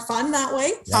it more fun that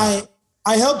way. Yeah.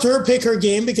 I helped her pick her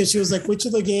game, because she was like, which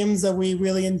of the games that we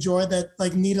really enjoy that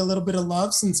need a little bit of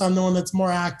love, since I'm the one that's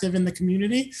more active in the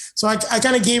community. So I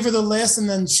kind of gave her the list, and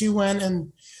then she went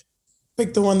and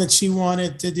picked the one that she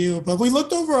wanted to do. But we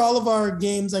looked over all of our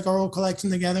games, our whole collection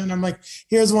together, and I'm like,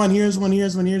 here's one.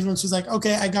 She's like,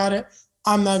 okay, I got it.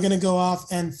 I'm not going to go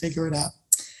off and figure it out.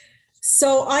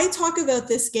 So I talk about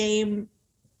this game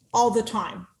all the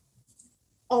time.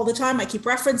 I keep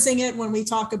referencing it when we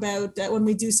talk about when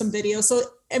we do some videos. So,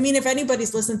 if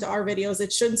anybody's listened to our videos,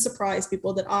 it shouldn't surprise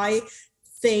people that I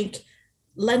think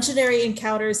Legendary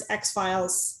Encounters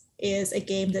X-Files is a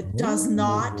game that does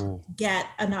not get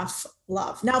enough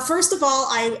love. Now, first of all,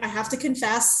 I have to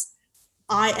confess,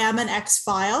 I am an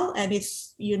X-File. And if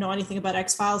you know anything about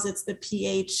X-Files, it's the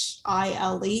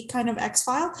PHILE kind of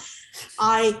X-File.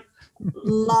 I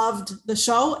loved the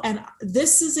show. And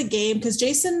this is a game, because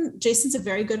Jason's a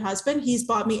very good husband. He's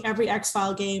bought me every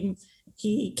X-File game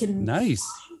he can. Nice.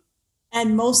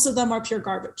 And most of them are pure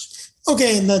garbage.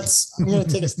 Okay, and I'm going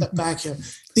to take a step back here.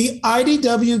 The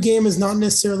IDW game is not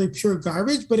necessarily pure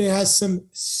garbage, but it has some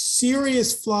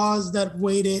serious flaws that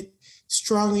weight it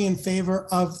strongly in favor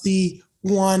of the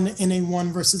one in a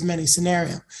one versus many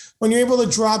scenario. When you're able to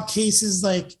drop cases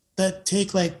that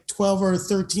take 12 or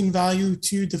 13 value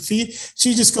to defeat,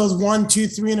 she just goes 1, 2,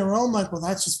 3 in a row. I'm like, well,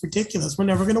 that's just ridiculous. We're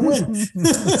never going to win.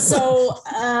 So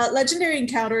Legendary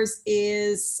Encounters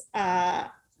is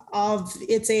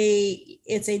it's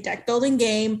a deck building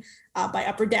game by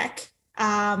Upper Deck.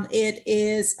 It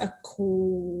is a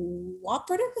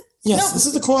cooperative. Yes, this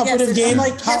is the cooperative game.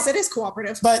 Yes, it is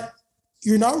cooperative. But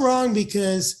you're not wrong,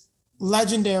 because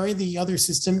Legendary, the other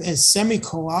system, is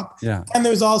semi-co-op. Yeah. And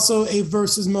there's also a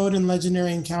versus mode in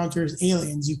Legendary Encounters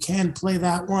Aliens. You can play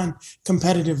that one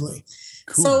competitively.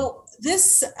 Cool. So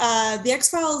this, the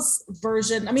X-Files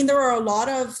version, there are a lot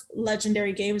of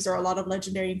Legendary games, there are a lot of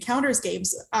Legendary Encounters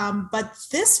games, but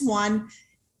this one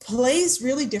plays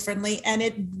really differently, and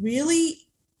it really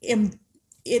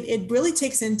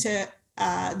takes into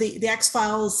the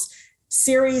X-Files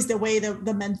series, the way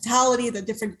the mentality,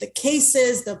 the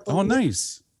cases,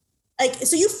 nice.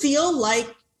 So you feel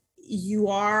like you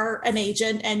are an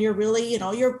agent, and you're really,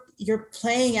 you're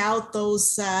playing out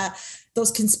those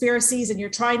conspiracies, and you're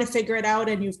trying to figure it out,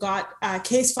 and you've got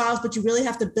case files, but you really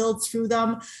have to build through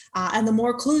them. And the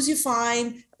more clues you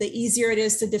find, the easier it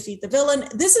is to defeat the villain.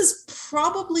 This is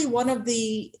probably one of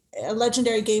the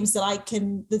Legendary games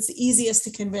that's the easiest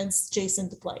to convince Jason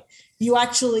to play. You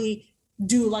actually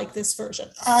do like this version.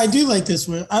 I do like this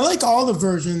one. I like all the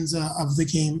versions of the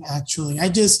game, actually.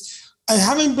 I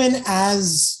haven't been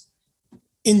as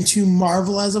into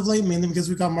Marvel as of late, mainly because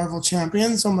we got Marvel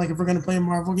Champions. So I'm like, if we're going to play a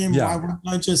Marvel game, why wouldn't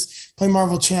I just play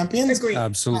Marvel Champions? Agreed.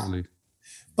 Absolutely.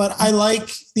 But I like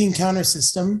the encounter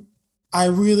system. I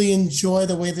really enjoy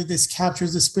the way that this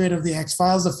captures the spirit of the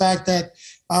X-Files. The fact that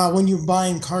when you're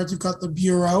buying cards, you've got the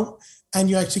bureau, and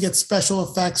you actually get special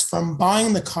effects from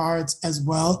buying the cards as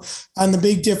well. And the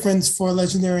big difference for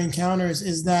Legendary Encounters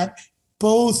is that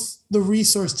both the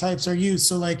resource types are used.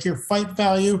 So like your fight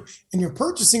value and your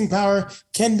purchasing power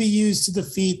can be used to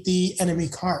defeat the enemy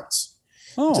cards.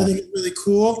 Oh, So I think it's really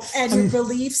cool. And your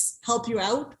beliefs help you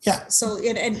out. Yeah. So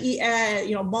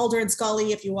Mulder and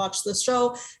Scully, if you watch the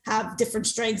show, have different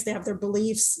strengths. They have their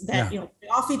beliefs that play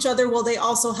off each other. Well, they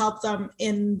also help them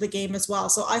in the game as well.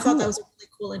 So I thought that was a really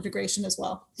cool integration as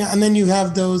well. Yeah, and then you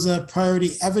have those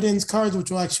priority evidence cards,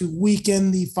 which will actually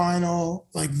weaken the final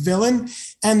villain.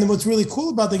 And what's really cool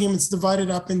about the game, it's divided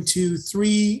up into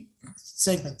 3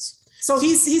 segments. So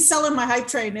he's selling my hype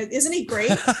train. Isn't he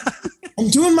great? I'm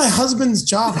doing my husband's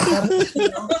job. I gotta,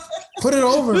 put it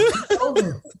over.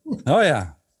 Oh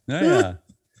yeah. Well,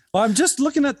 I'm just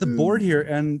looking at the board here,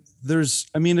 and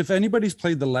if anybody's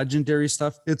played the Legendary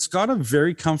stuff, it's got a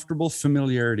very comfortable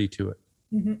familiarity to it.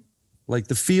 Mm-hmm. Like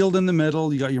the field in the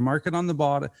middle, you got your market on the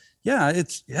bottom. Yeah.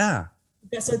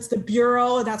 So it's the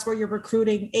bureau, and that's where you're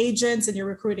recruiting agents and you're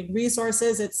recruiting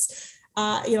resources. It's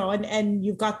and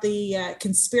you've got the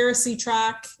conspiracy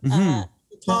track at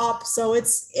the top. So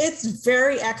it's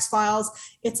very X-Files.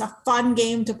 It's a fun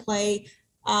game to play.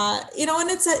 And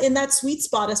it's in that sweet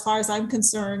spot as far as I'm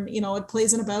concerned. It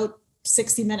plays in about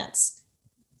 60 minutes.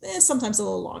 Sometimes a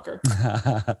little longer.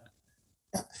 But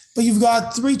you've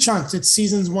got 3 chunks. It's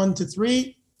seasons 1 to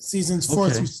 3, seasons 4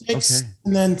 through 6,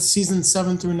 and then seasons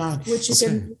 7 through 9. Which you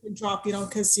can drop,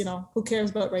 because, who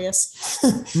cares about Reyes?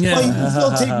 Well, you can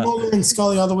still take Mulder and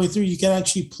Scully all the way through. You can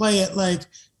actually play it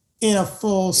in a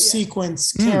full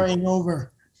sequence carrying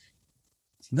over.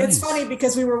 Nice. It's funny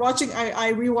because we were watching,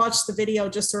 I rewatched the video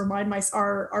just to remind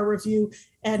our review.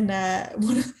 And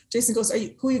Jason goes,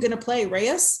 who are you going to play,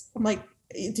 Reyes? I'm like,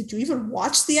 did you even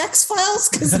watch the X-Files?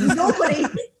 Because nobody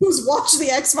who's watched the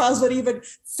X-Files would even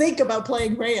think about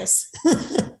playing Reyes.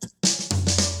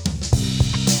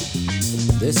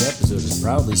 This episode is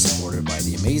proudly supported by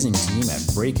the amazing team at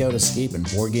Breakout Escape and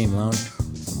Board Game Lounge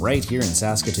from right here in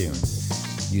Saskatoon.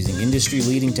 Using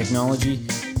industry-leading technology,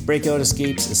 Breakout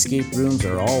Escape's escape rooms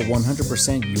are all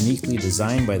 100% uniquely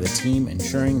designed by the team,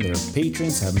 ensuring their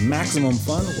patrons have maximum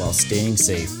fun while staying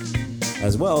safe.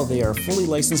 As well, they are a fully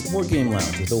licensed board game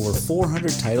lounge with over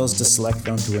 400 titles to select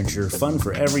from to ensure fun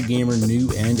for every gamer,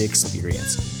 new and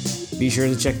experienced. Be sure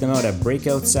to check them out at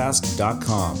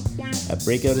breakoutsask.com. At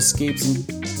Breakout Escapes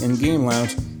and Game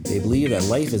Lounge, they believe that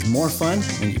life is more fun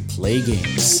when you play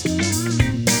games.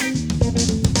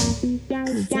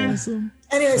 Awesome.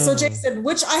 Anyway, so Jason,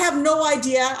 which I have no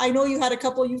idea. I know you had a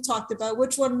couple you've talked about.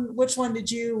 Which one did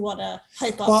you want to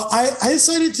hype up? Well, I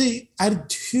decided I had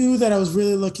 2 that I was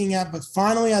really looking at, but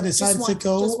finally I decided to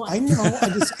go. I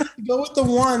decided to go with the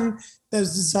one that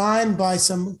was designed by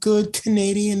some good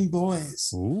Canadian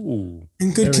boys. Ooh,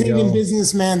 and good Canadian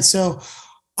businessmen. So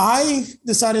I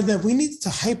decided that we needed to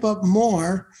hype up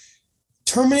more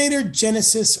Terminator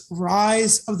Genisys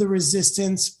Rise of the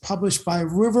Resistance, published by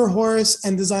River Horse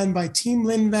and designed by Team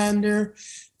Lindvander.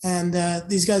 And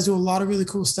these guys do a lot of really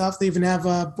cool stuff. They even have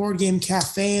a board game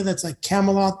cafe that's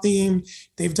Camelot themed.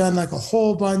 They've done a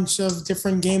whole bunch of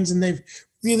different games, and they've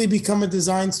really become a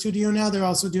design studio now. They're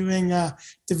also doing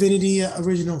Divinity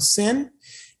Original Sin.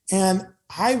 And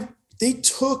they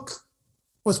took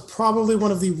what's probably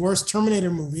one of the worst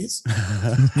Terminator movies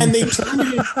and they turned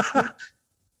it into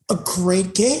a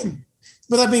great game.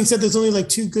 But that being said, there's only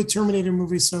 2 good Terminator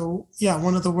movies. So yeah,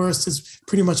 one of the worst is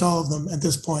pretty much all of them at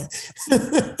this point.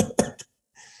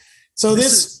 So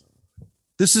this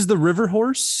is the River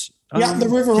Horse? Yeah, the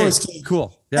River Horse game.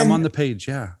 Cool. Yeah, I'm on the page.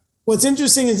 Yeah. What's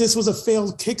interesting is this was a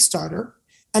failed Kickstarter,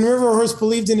 and River Horse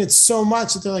believed in it so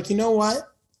much that they're like, you know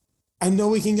what? I know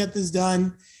we can get this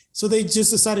done. So they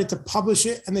just decided to publish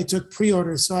it, and they took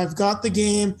pre-orders. So I've got the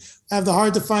game. I have the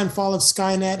Hard to Find Fall of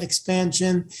Skynet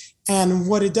expansion. And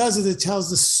what it does is it tells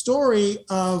the story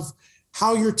of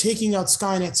how you're taking out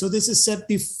Skynet. So this is set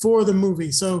before the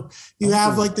movie. So you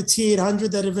have the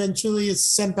T-800 that eventually is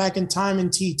sent back in time in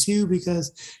T2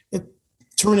 because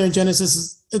Terminator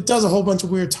Genisys it does a whole bunch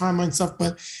of weird timeline stuff.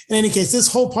 But in any case,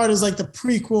 this whole part is the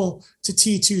prequel to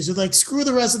T2. So screw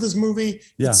the rest of this movie.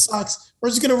 Yeah. It sucks. We're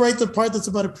just going to write the part that's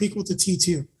about a prequel to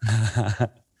T2.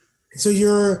 So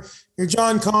you're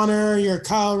John Connor, you're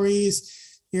Kyle Reese.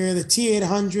 you're the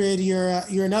T-800,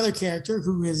 you're another character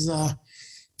who is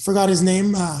forgot his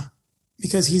name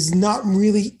because he's not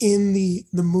really in the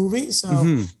movie. So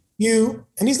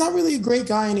and he's not really a great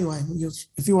guy anyway.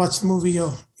 If you watch the movie,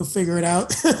 you'll figure it out.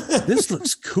 This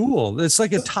looks cool. It's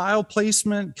like a tile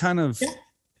placement kind of.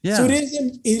 Yeah. So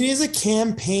it is a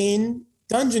campaign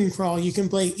dungeon crawl. You can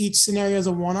play each scenario as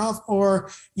a one-off, or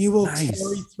you will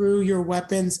carry through your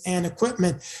weapons and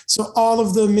equipment. So all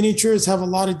of the miniatures have a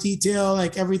lot of detail,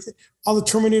 like everything. All the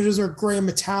Terminators are gray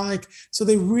metallic. So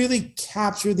they really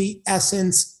capture the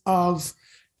essence of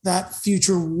that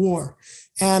future war.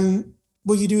 And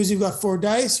what you do is you've got 4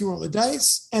 dice, you roll the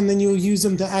dice, and then you'll use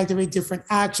them to activate different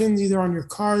actions, either on your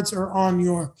cards or on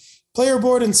your player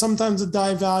board. And sometimes the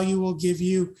die value will give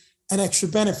you an extra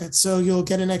benefit. So you'll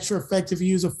get an extra effect if you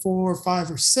use a 4,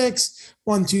 5, or 6,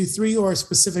 1, 2, 3, or a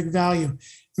specific value.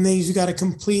 And then you got to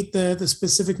complete the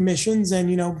specific missions and,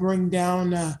 bring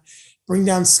down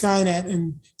Skynet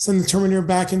and send the Terminator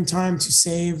back in time to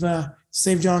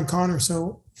save John Connor.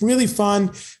 So really fun.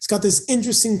 It's got this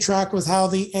interesting track with how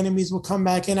the enemies will come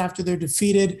back in after they're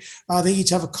defeated. They each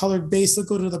have a colored base that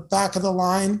go to the back of the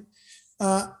line.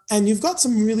 And you've got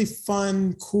some really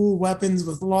fun, cool weapons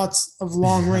with lots of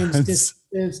long-range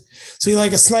distances. So you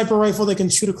like a sniper rifle that can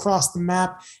shoot across the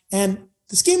map. And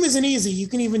this game isn't easy. You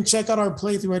can even check out our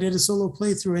playthrough. I did a solo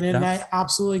playthrough in it, and I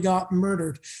absolutely got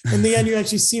murdered. In the end, you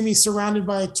actually see me surrounded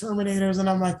by Terminators, and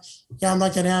I'm like, I'm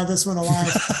not getting out of this one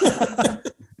alive.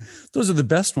 Those are the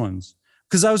best ones.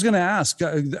 Because I was going to ask,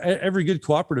 every good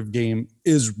cooperative game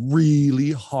is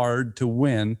really hard to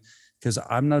win, because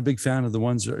I'm not a big fan of the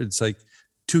ones where it's like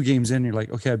 2 games in, you're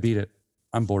like, okay, I beat it.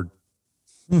 I'm bored.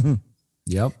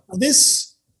 Yep.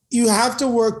 This, you have to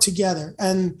work together.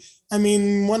 And I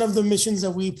mean, one of the missions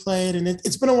that we played, and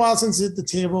it's been a while since it's at the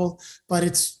table, but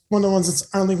it's one of the ones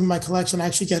that's aren't leaving my collection. I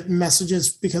actually get messages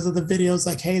because of the videos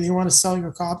like, hey, do you want to sell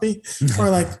your copy? Or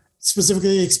like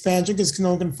specifically the expansion because no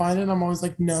one can find it. And I'm always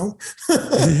like, no.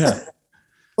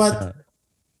 But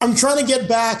I'm trying to get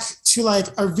back to like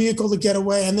our vehicle to get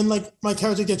away. And then like my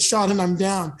character gets shot and I'm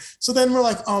down. So then we're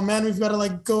like, oh man, we've got to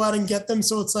like go out and get them.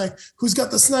 So it's like, who's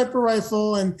got the sniper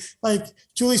rifle? And like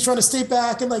Julie's trying to stay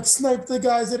back and like snipe the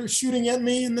guys that are shooting at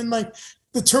me. And then like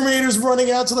the Terminator's running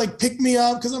out to like pick me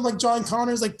up because I'm like John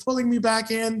Connor's like pulling me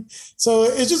back in. So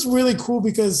it's just really cool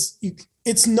because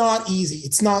it's not easy.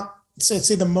 It's not, I'd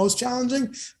say, the most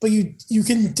challenging, but you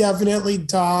can definitely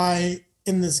die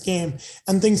in this game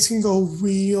and things can go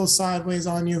real sideways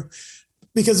on you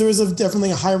because there is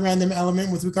definitely a high random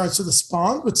element with regards to the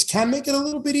spawn, which can make it a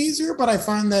little bit easier. But I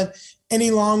find that any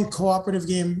long cooperative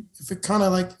game, if it kind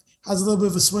of like has a little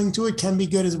bit of a swing to it, can be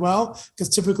good as well. Because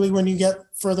typically when you get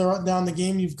further down the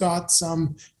game, you've got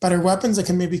some better weapons that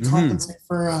can maybe compensate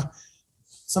for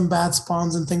some bad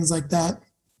spawns and things like that.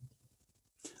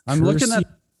 I'm looking at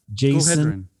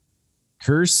Jason.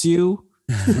 Curse you.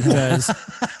 Because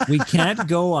we can't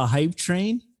go a hype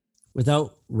train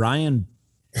without Ryan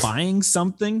buying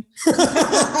something.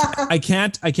 I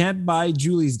can't buy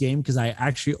Julie's game because I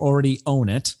actually already own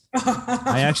it.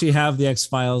 I actually have the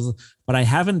X-Files, but I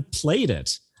haven't played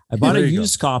it. I bought a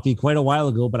used copy quite a while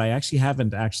ago, but I actually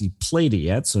haven't played it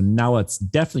yet. So now it's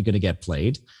definitely going to get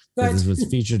played. This was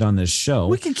featured on this show.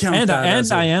 We can count that.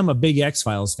 And I am a big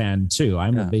X-Files fan too.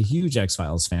 I'm a huge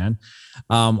X-Files fan.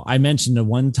 I mentioned at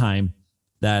one time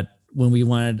that when we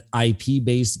wanted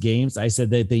IP-based games, I said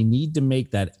that they need to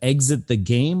make that exit the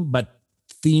game, but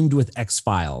themed with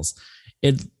X-Files.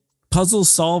 Puzzle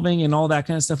solving and all that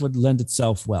kind of stuff would lend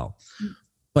itself well.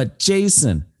 But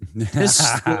Jason,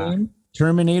 this game,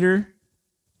 Terminator,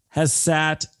 has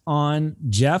sat on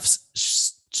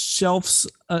Jeff's shelves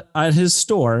at his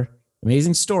store,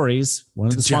 Amazing Stories, one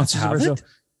of the sponsors of our show.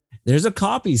 There's a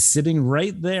copy sitting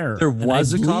right there. There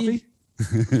was a copy?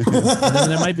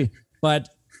 There might be. But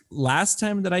last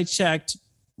time that I checked,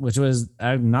 which was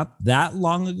not that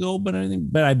long ago, but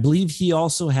I believe he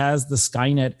also has the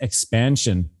Skynet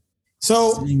expansion.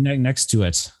 So next to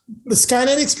it, the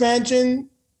Skynet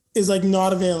expansion is like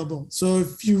not available. So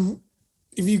if you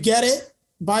get it,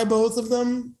 buy both of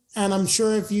them. And I'm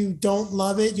sure if you don't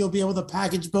love it, you'll be able to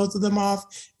package both of them off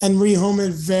and rehome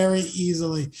it very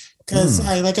easily. Because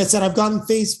like I said, I've gotten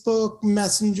Facebook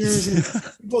messengers and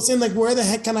people saying like, where the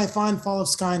heck can I find Fall of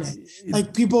Skynet?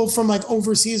 Like people from like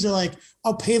overseas are like,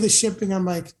 I'll pay the shipping. I'm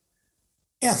like,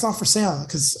 yeah, it's not for sale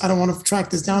because I don't want to track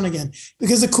this down again.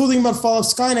 Because the cool thing about Fall of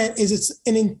Skynet is it's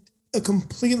a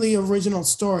completely original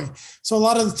story. So a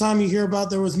lot of the time you hear about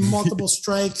there was multiple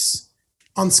strikes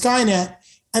on Skynet.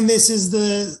 And this is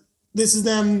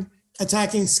them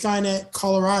attacking Skynet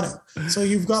Colorado. So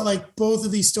you've got like both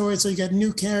of these stories. So you get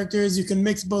new characters. You can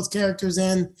mix both characters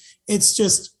in. It's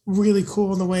just really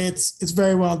cool in the way it's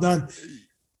very well done.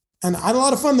 And I had a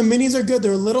lot of fun. The minis are good.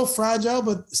 They're a little fragile,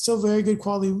 but still very good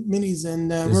quality minis. And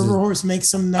River Horse makes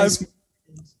some nice.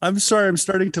 I'm sorry, I'm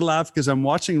starting to laugh because I'm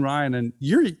watching Ryan, and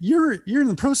you're in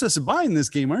the process of buying this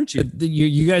game, aren't you?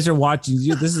 You guys are watching.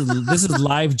 This is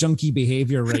live junkie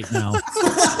behavior right now.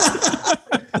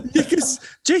 Because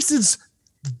Jason's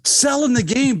selling the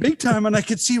game big time, and I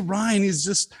could see Ryan. He's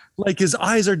just like his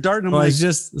eyes are darting. I'm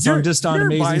just on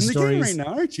Amazing Stories right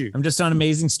now, aren't you? I'm just on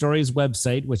Amazing Stories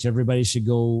website, which everybody should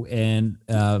go and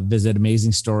visit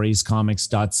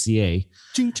AmazingStoriesComics.ca.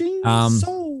 Ching ching.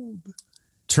 Sold.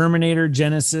 Terminator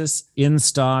Genesis in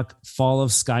stock. Fall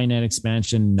of Skynet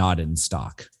expansion not in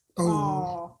stock.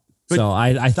 Oh. So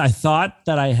I thought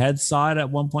that I had saw it at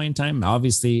one point in time.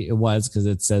 Obviously, it was because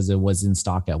it says it was in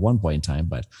stock at one point in time.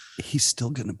 But he's still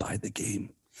gonna buy the game.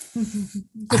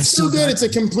 It's still good. It's a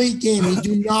complete game. You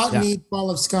do not need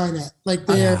Fall of Skynet. Like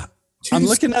they're. I'm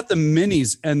looking at the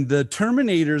minis and the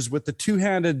Terminators with the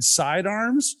two-handed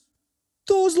sidearms.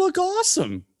 Those look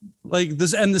awesome. Like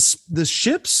this, and the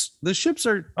ships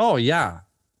are. Oh yeah.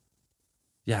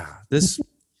 This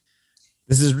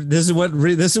is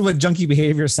what junkie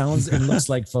behavior sounds and looks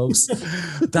like, folks.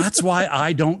 That's why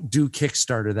I don't do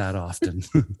Kickstarter that often.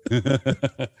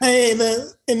 Hey,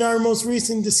 in our most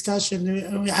recent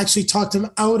discussion, we actually talked him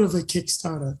out of a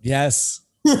Kickstarter. Yes.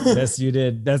 Yes, you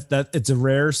did. It's a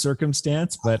rare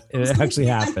circumstance, but it actually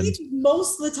happened. I think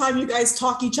most of the time you guys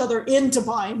talk each other into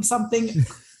buying something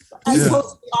as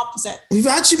opposed to the opposite. We've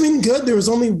actually been good. There was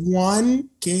only one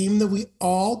game that we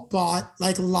all bought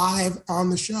like live on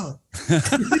the show.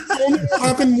 It only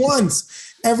happened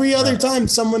once. Every other time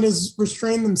someone has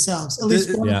restrained themselves. At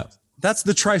least one. Yeah. That's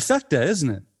the trifecta, isn't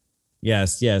it?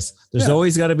 Yes. There's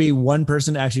always got to be one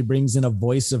person that actually brings in a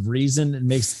voice of reason and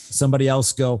makes somebody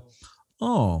else go,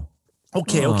 oh,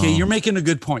 okay. You're making a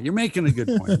good point.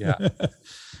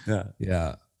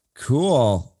 Yeah.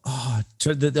 Cool. Oh,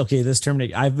 okay. This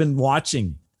Terminator, I've been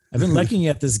looking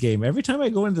at this game. Every time I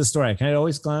go into the store, I kind of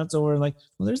always glance over and like,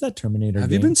 well, there's that Terminator Have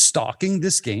game. you been stalking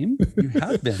this game? You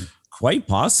have been. Quite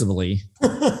possibly.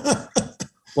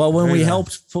 Well, when we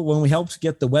helped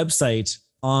get the website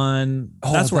on,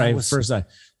 that's where I first saw.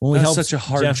 When we helped, such a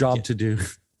hard job to do.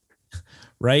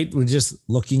 Right? We're just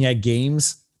looking at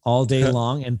games all day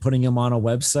long and putting them on a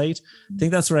website. I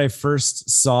think that's where I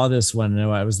first saw this one.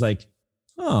 And I was like,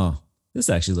 oh, this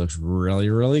actually looks really,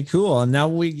 really cool. And now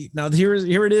here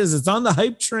it is. It's on the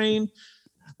hype train.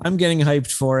 I'm getting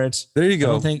hyped for it. There you go.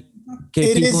 I don't think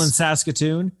people in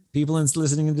Saskatoon,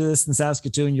 listening to this in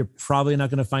Saskatoon, you're probably not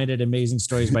going to find it Amazing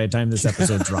Stories by the time this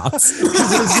episode drops.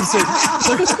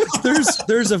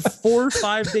 There's a 4 or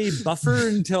 5 day buffer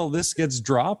until this gets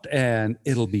dropped and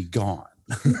it'll be gone.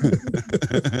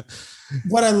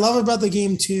 What I love about the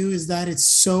game too is that it's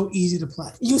so easy to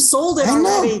play. You sold it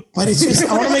already. But it's just,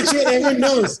 I want to make sure that everyone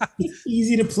knows it's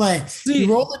easy to play.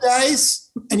 You roll the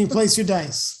dice and you place your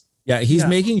dice. Yeah, he's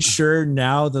making sure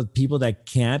now the people that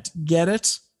can't get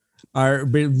it are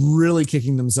really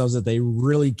kicking themselves that they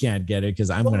really can't get it because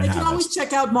I'm going to have it. They can always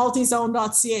check out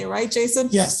multizone.ca, right, Jason?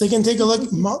 Yes, they can take a look.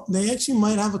 They actually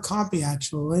might have a copy,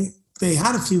 actually. They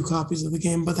had a few copies of the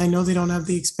game, but I know they don't have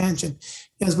the expansion.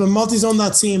 Yes, but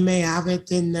multizone.ca may have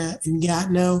it in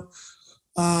Gatineau.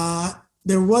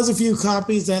 There was a few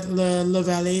copies at Le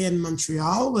Vallée in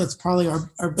Montreal. That's probably our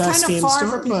best game store. Kind of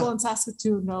far for people in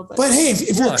Saskatoon, no. But hey,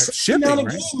 if you're shipping on a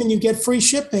game and you get free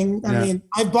shipping, I mean,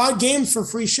 I bought games for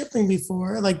free shipping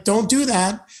before. Like, don't do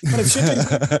that. But if shipping's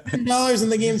 $10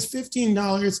 and the game's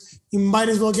 $15, you might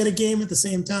as well get a game at the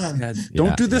same time. Yeah,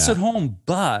 don't do this at home,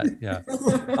 but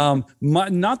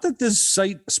not that this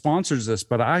site sponsors this,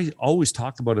 but I always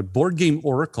talk about it. Board Game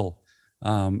Oracle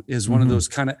is one of those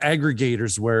kind of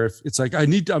aggregators where if it's like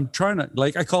I'm trying to,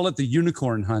 like, I call it the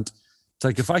unicorn hunt. It's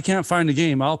like if I can't find a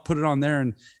game, I'll put it on there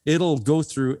and it'll go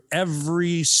through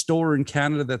every store in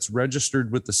Canada that's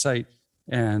registered with the site.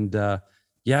 And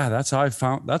that's how I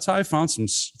found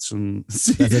some.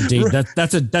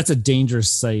 That's a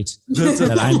dangerous site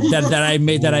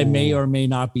that I may or may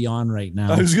not be on right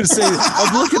now. I was gonna say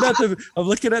I'm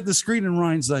looking at the screen and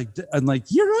Ryan's like, I'm like,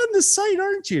 you're on the site,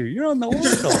 aren't you? You're on the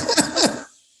Oracle.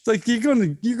 It's like you're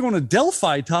going to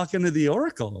Delphi talking to the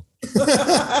Oracle.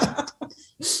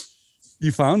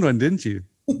 You found one, didn't you?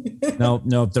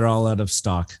 No, they're all out of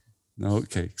stock.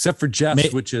 Okay, except for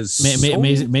Jeff, which is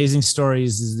Amazing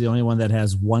Stories is the only one that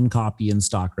has one copy in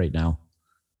stock right now.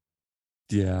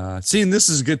 Yeah, see, and this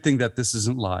is a good thing that this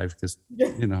isn't live because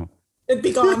it'd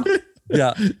be gone.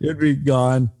 Yeah, it'd be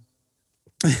gone.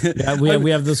 Yeah,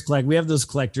 we have those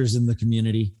collectors in the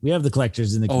community. We have the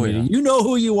collectors in the community. Yeah. You know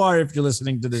who you are if you're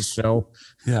listening to this show.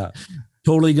 Yeah.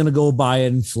 Totally gonna go buy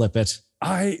it and flip it.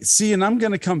 I see, and I'm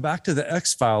going to come back to the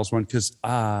X-Files one because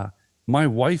my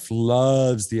wife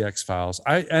loves the X-Files.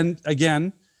 And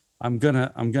again, I'm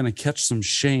gonna catch some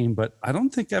shame, but I don't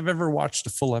think I've ever watched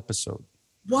a full episode.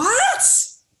 What?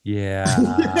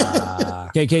 Yeah.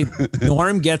 Okay.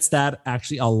 Norm gets that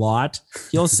actually a lot.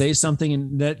 He'll say something,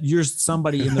 and that you're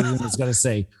somebody in the room that's gonna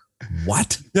say,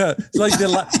 "What?" Yeah, like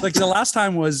the last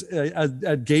time was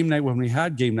at game night when we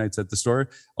had game nights at the store.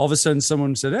 All of a sudden,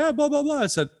 someone said, "Yeah, blah blah blah." I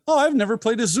said, "Oh, I've never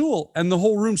played Azul," and the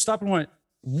whole room stopped and went,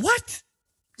 "What?"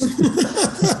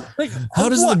 Like, How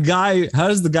does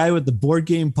the guy with the board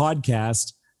game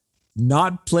podcast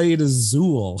not play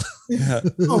Azul? Yeah.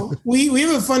 Oh, we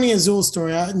have a funny Azul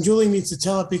story, and Julie needs to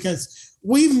tell it because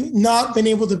we've not been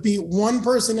able to beat one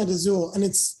person at Azul, and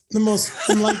it's the most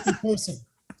unlikely person.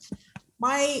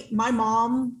 My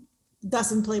mom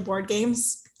doesn't play board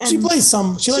games. And She plays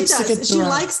some. She likes to get She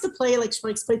likes to play, like she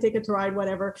likes to play Ticket to Ride,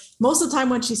 whatever. Most of the time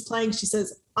when she's playing, she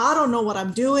says, I don't know what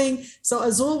I'm doing. So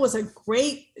Azul was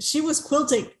she was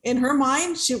quilting in her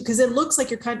mind. Because it looks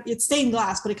like it's stained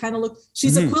glass, but it kind of looked,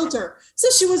 she's a quilter. So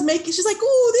she's like,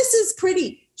 oh, this is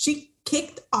pretty. She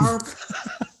kicked our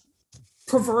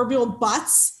proverbial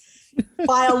butts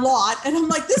by a lot. And I'm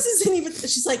like, this isn't even,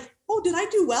 she's like, oh, did I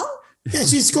do well? Yeah,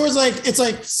 she scores it's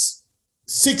like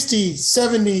 60,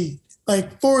 70,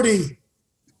 like 40,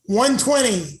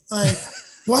 120. Like,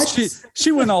 what?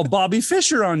 She went all Bobby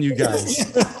Fischer on you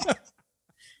guys.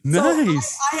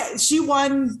 Nice. So she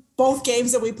won both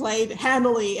games that we played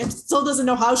handily and still doesn't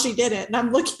know how she did it. And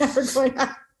I'm looking at her going,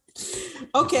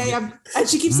 okay. And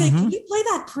she keeps saying, can you play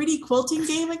that pretty quilting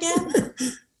game again?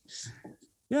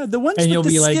 Yeah, the ones And with you'll the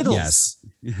be like, Skittles. yes.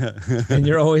 Yeah. And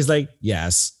you're always like,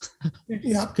 yes,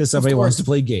 Yeah, because somebody wants to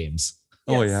play games.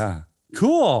 Oh Yes. yeah.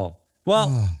 Cool.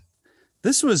 Well,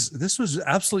 this was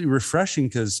absolutely refreshing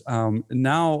because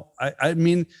now I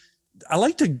mean I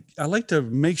like to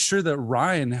make sure that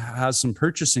Ryan has some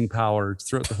purchasing power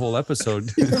throughout the whole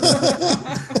episode.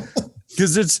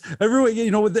 Because it's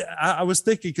everyone, I was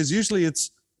thinking because usually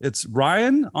it's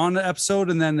Ryan on the episode,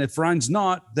 and then if Ryan's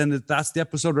not, then that's the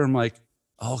episode where I'm like,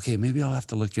 oh, okay, maybe I'll have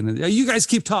to look into it. You guys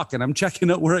keep talking. I'm checking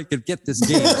out where I could get this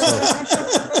game.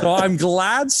 So I'm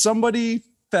glad somebody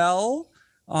fell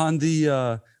on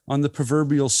the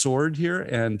proverbial sword here.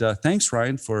 And thanks,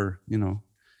 Ryan, for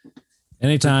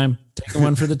Anytime, take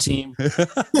one for the team.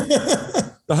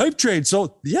 the hype train.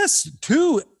 So yes,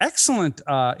 2 excellent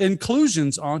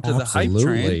inclusions onto the hype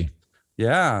train.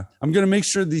 Yeah, I'm gonna make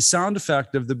sure the sound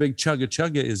effect of the big chugga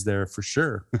chugga is there for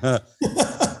sure.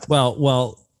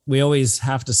 Well, we always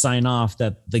have to sign off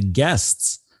that the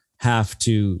guests have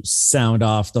to sound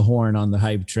off the horn on the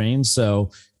hype train.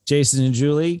 So Jason and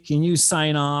Julie, can you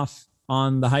sign off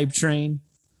on the hype train?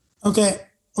 Okay,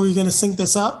 are we gonna sync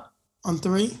this up on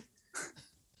 3?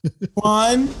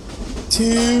 1,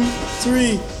 2,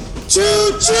 3.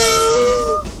 Choo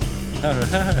choo!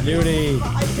 Beauty.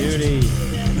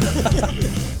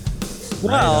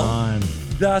 Well, Right on.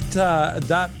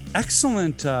 that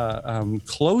excellent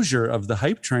closure of the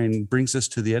hype train brings us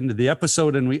to the end of the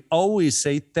episode, and we always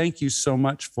say thank you so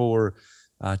much for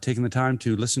taking the time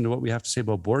to listen to what we have to say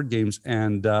about board games.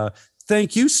 And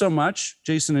thank you so much,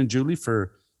 Jason and Julie,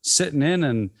 for sitting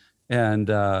in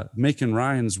and making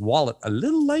Ryan's wallet a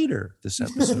little lighter this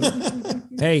episode.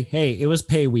 Hey, it was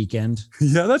pay weekend.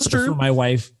 Yeah, that's For true. my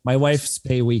wife's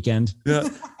pay weekend. Yeah.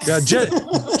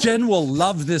 Jen will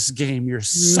love this game. You're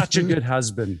such a good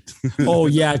husband. Oh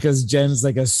yeah, because Jen's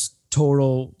like a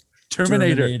total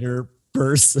Terminator.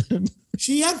 person.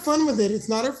 She had fun with it. It's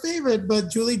not her favorite, but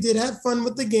Julie did have fun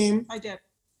with the game. I did.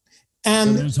 So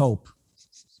And there's hope.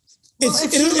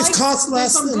 it costs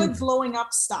less There's some than good blowing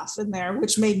up stuff in there,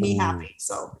 which made me happy.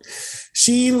 So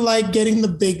she liked getting the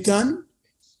big gun.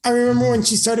 I remember when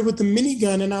she started with the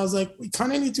minigun and I was like, we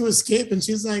kind of need to escape. And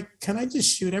she's like, can I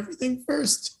just shoot everything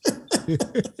first?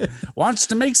 Wants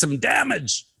to make some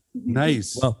damage.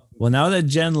 Nice. Well, now that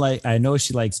Jen I know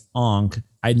she likes Ankh.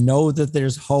 I know that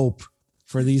there's hope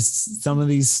for some of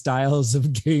these styles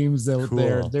of games out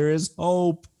there. Cool. There is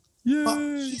hope.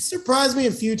 She surprised me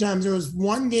a few times. There was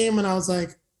one game and I was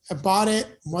like, I bought it,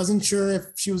 wasn't sure if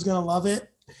she was going to love it.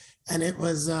 And it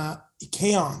was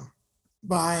Ikeon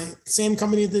by the same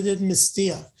company that did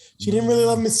Mystia. She didn't really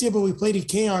love Mystia, but we played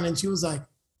Ikeon and she was like,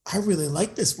 I really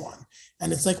like this one.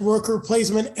 And it's like worker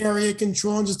placement, area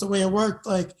control, and just the way it worked.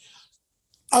 Like,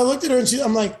 I looked at her and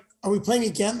I'm like, are we playing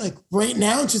again? Like right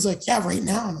now? And she's like, yeah, right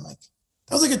now. And I'm like,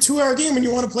 that was like a 2-hour game and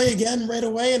you want to play again right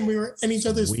away. And we were in each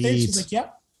other's face. She's like, yeah.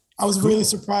 I was really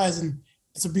surprised. And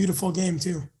It's a beautiful game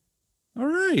too. All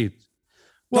right.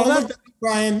 Well, Well,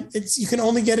 Brian, you can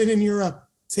only get it in Europe.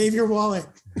 Save your wallet.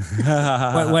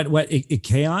 What?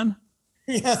 Ikeon?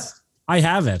 Yes. I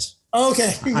have it.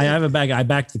 Okay. I have a bag. I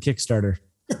backed the Kickstarter.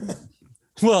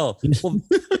 well,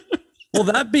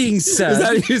 that being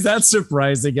said, Is that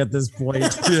surprising at this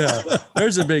point? yeah,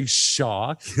 there's a big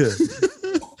shock.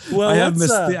 Well, I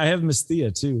have Miss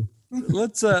Thea too.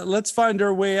 let's find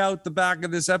our way out the back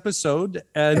of this episode,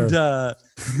 and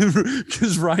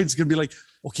because Ryan's gonna be like,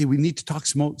 okay, we need to talk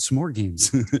some more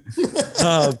games.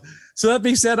 So that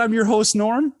being said, I'm your host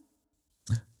Norm,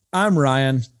 I'm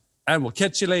Ryan. and we'll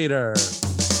catch you later.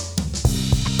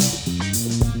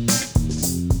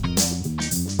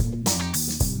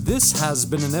 This has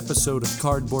been an episode of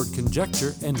Cardboard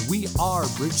Conjecture, and we are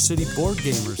Bridge City Board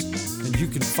Gamers. And you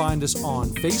can find us on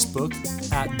Facebook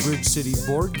at Bridge City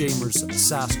Board Gamers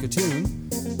Saskatoon.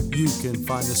 You can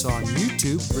find us on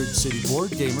YouTube, Bridge City Board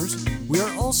Gamers. We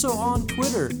are also on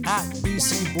Twitter at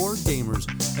BC Board Gamers.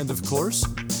 And of course,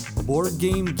 Board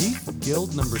Game Geek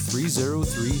Guild number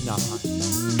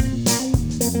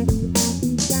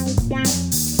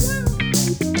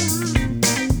 3039.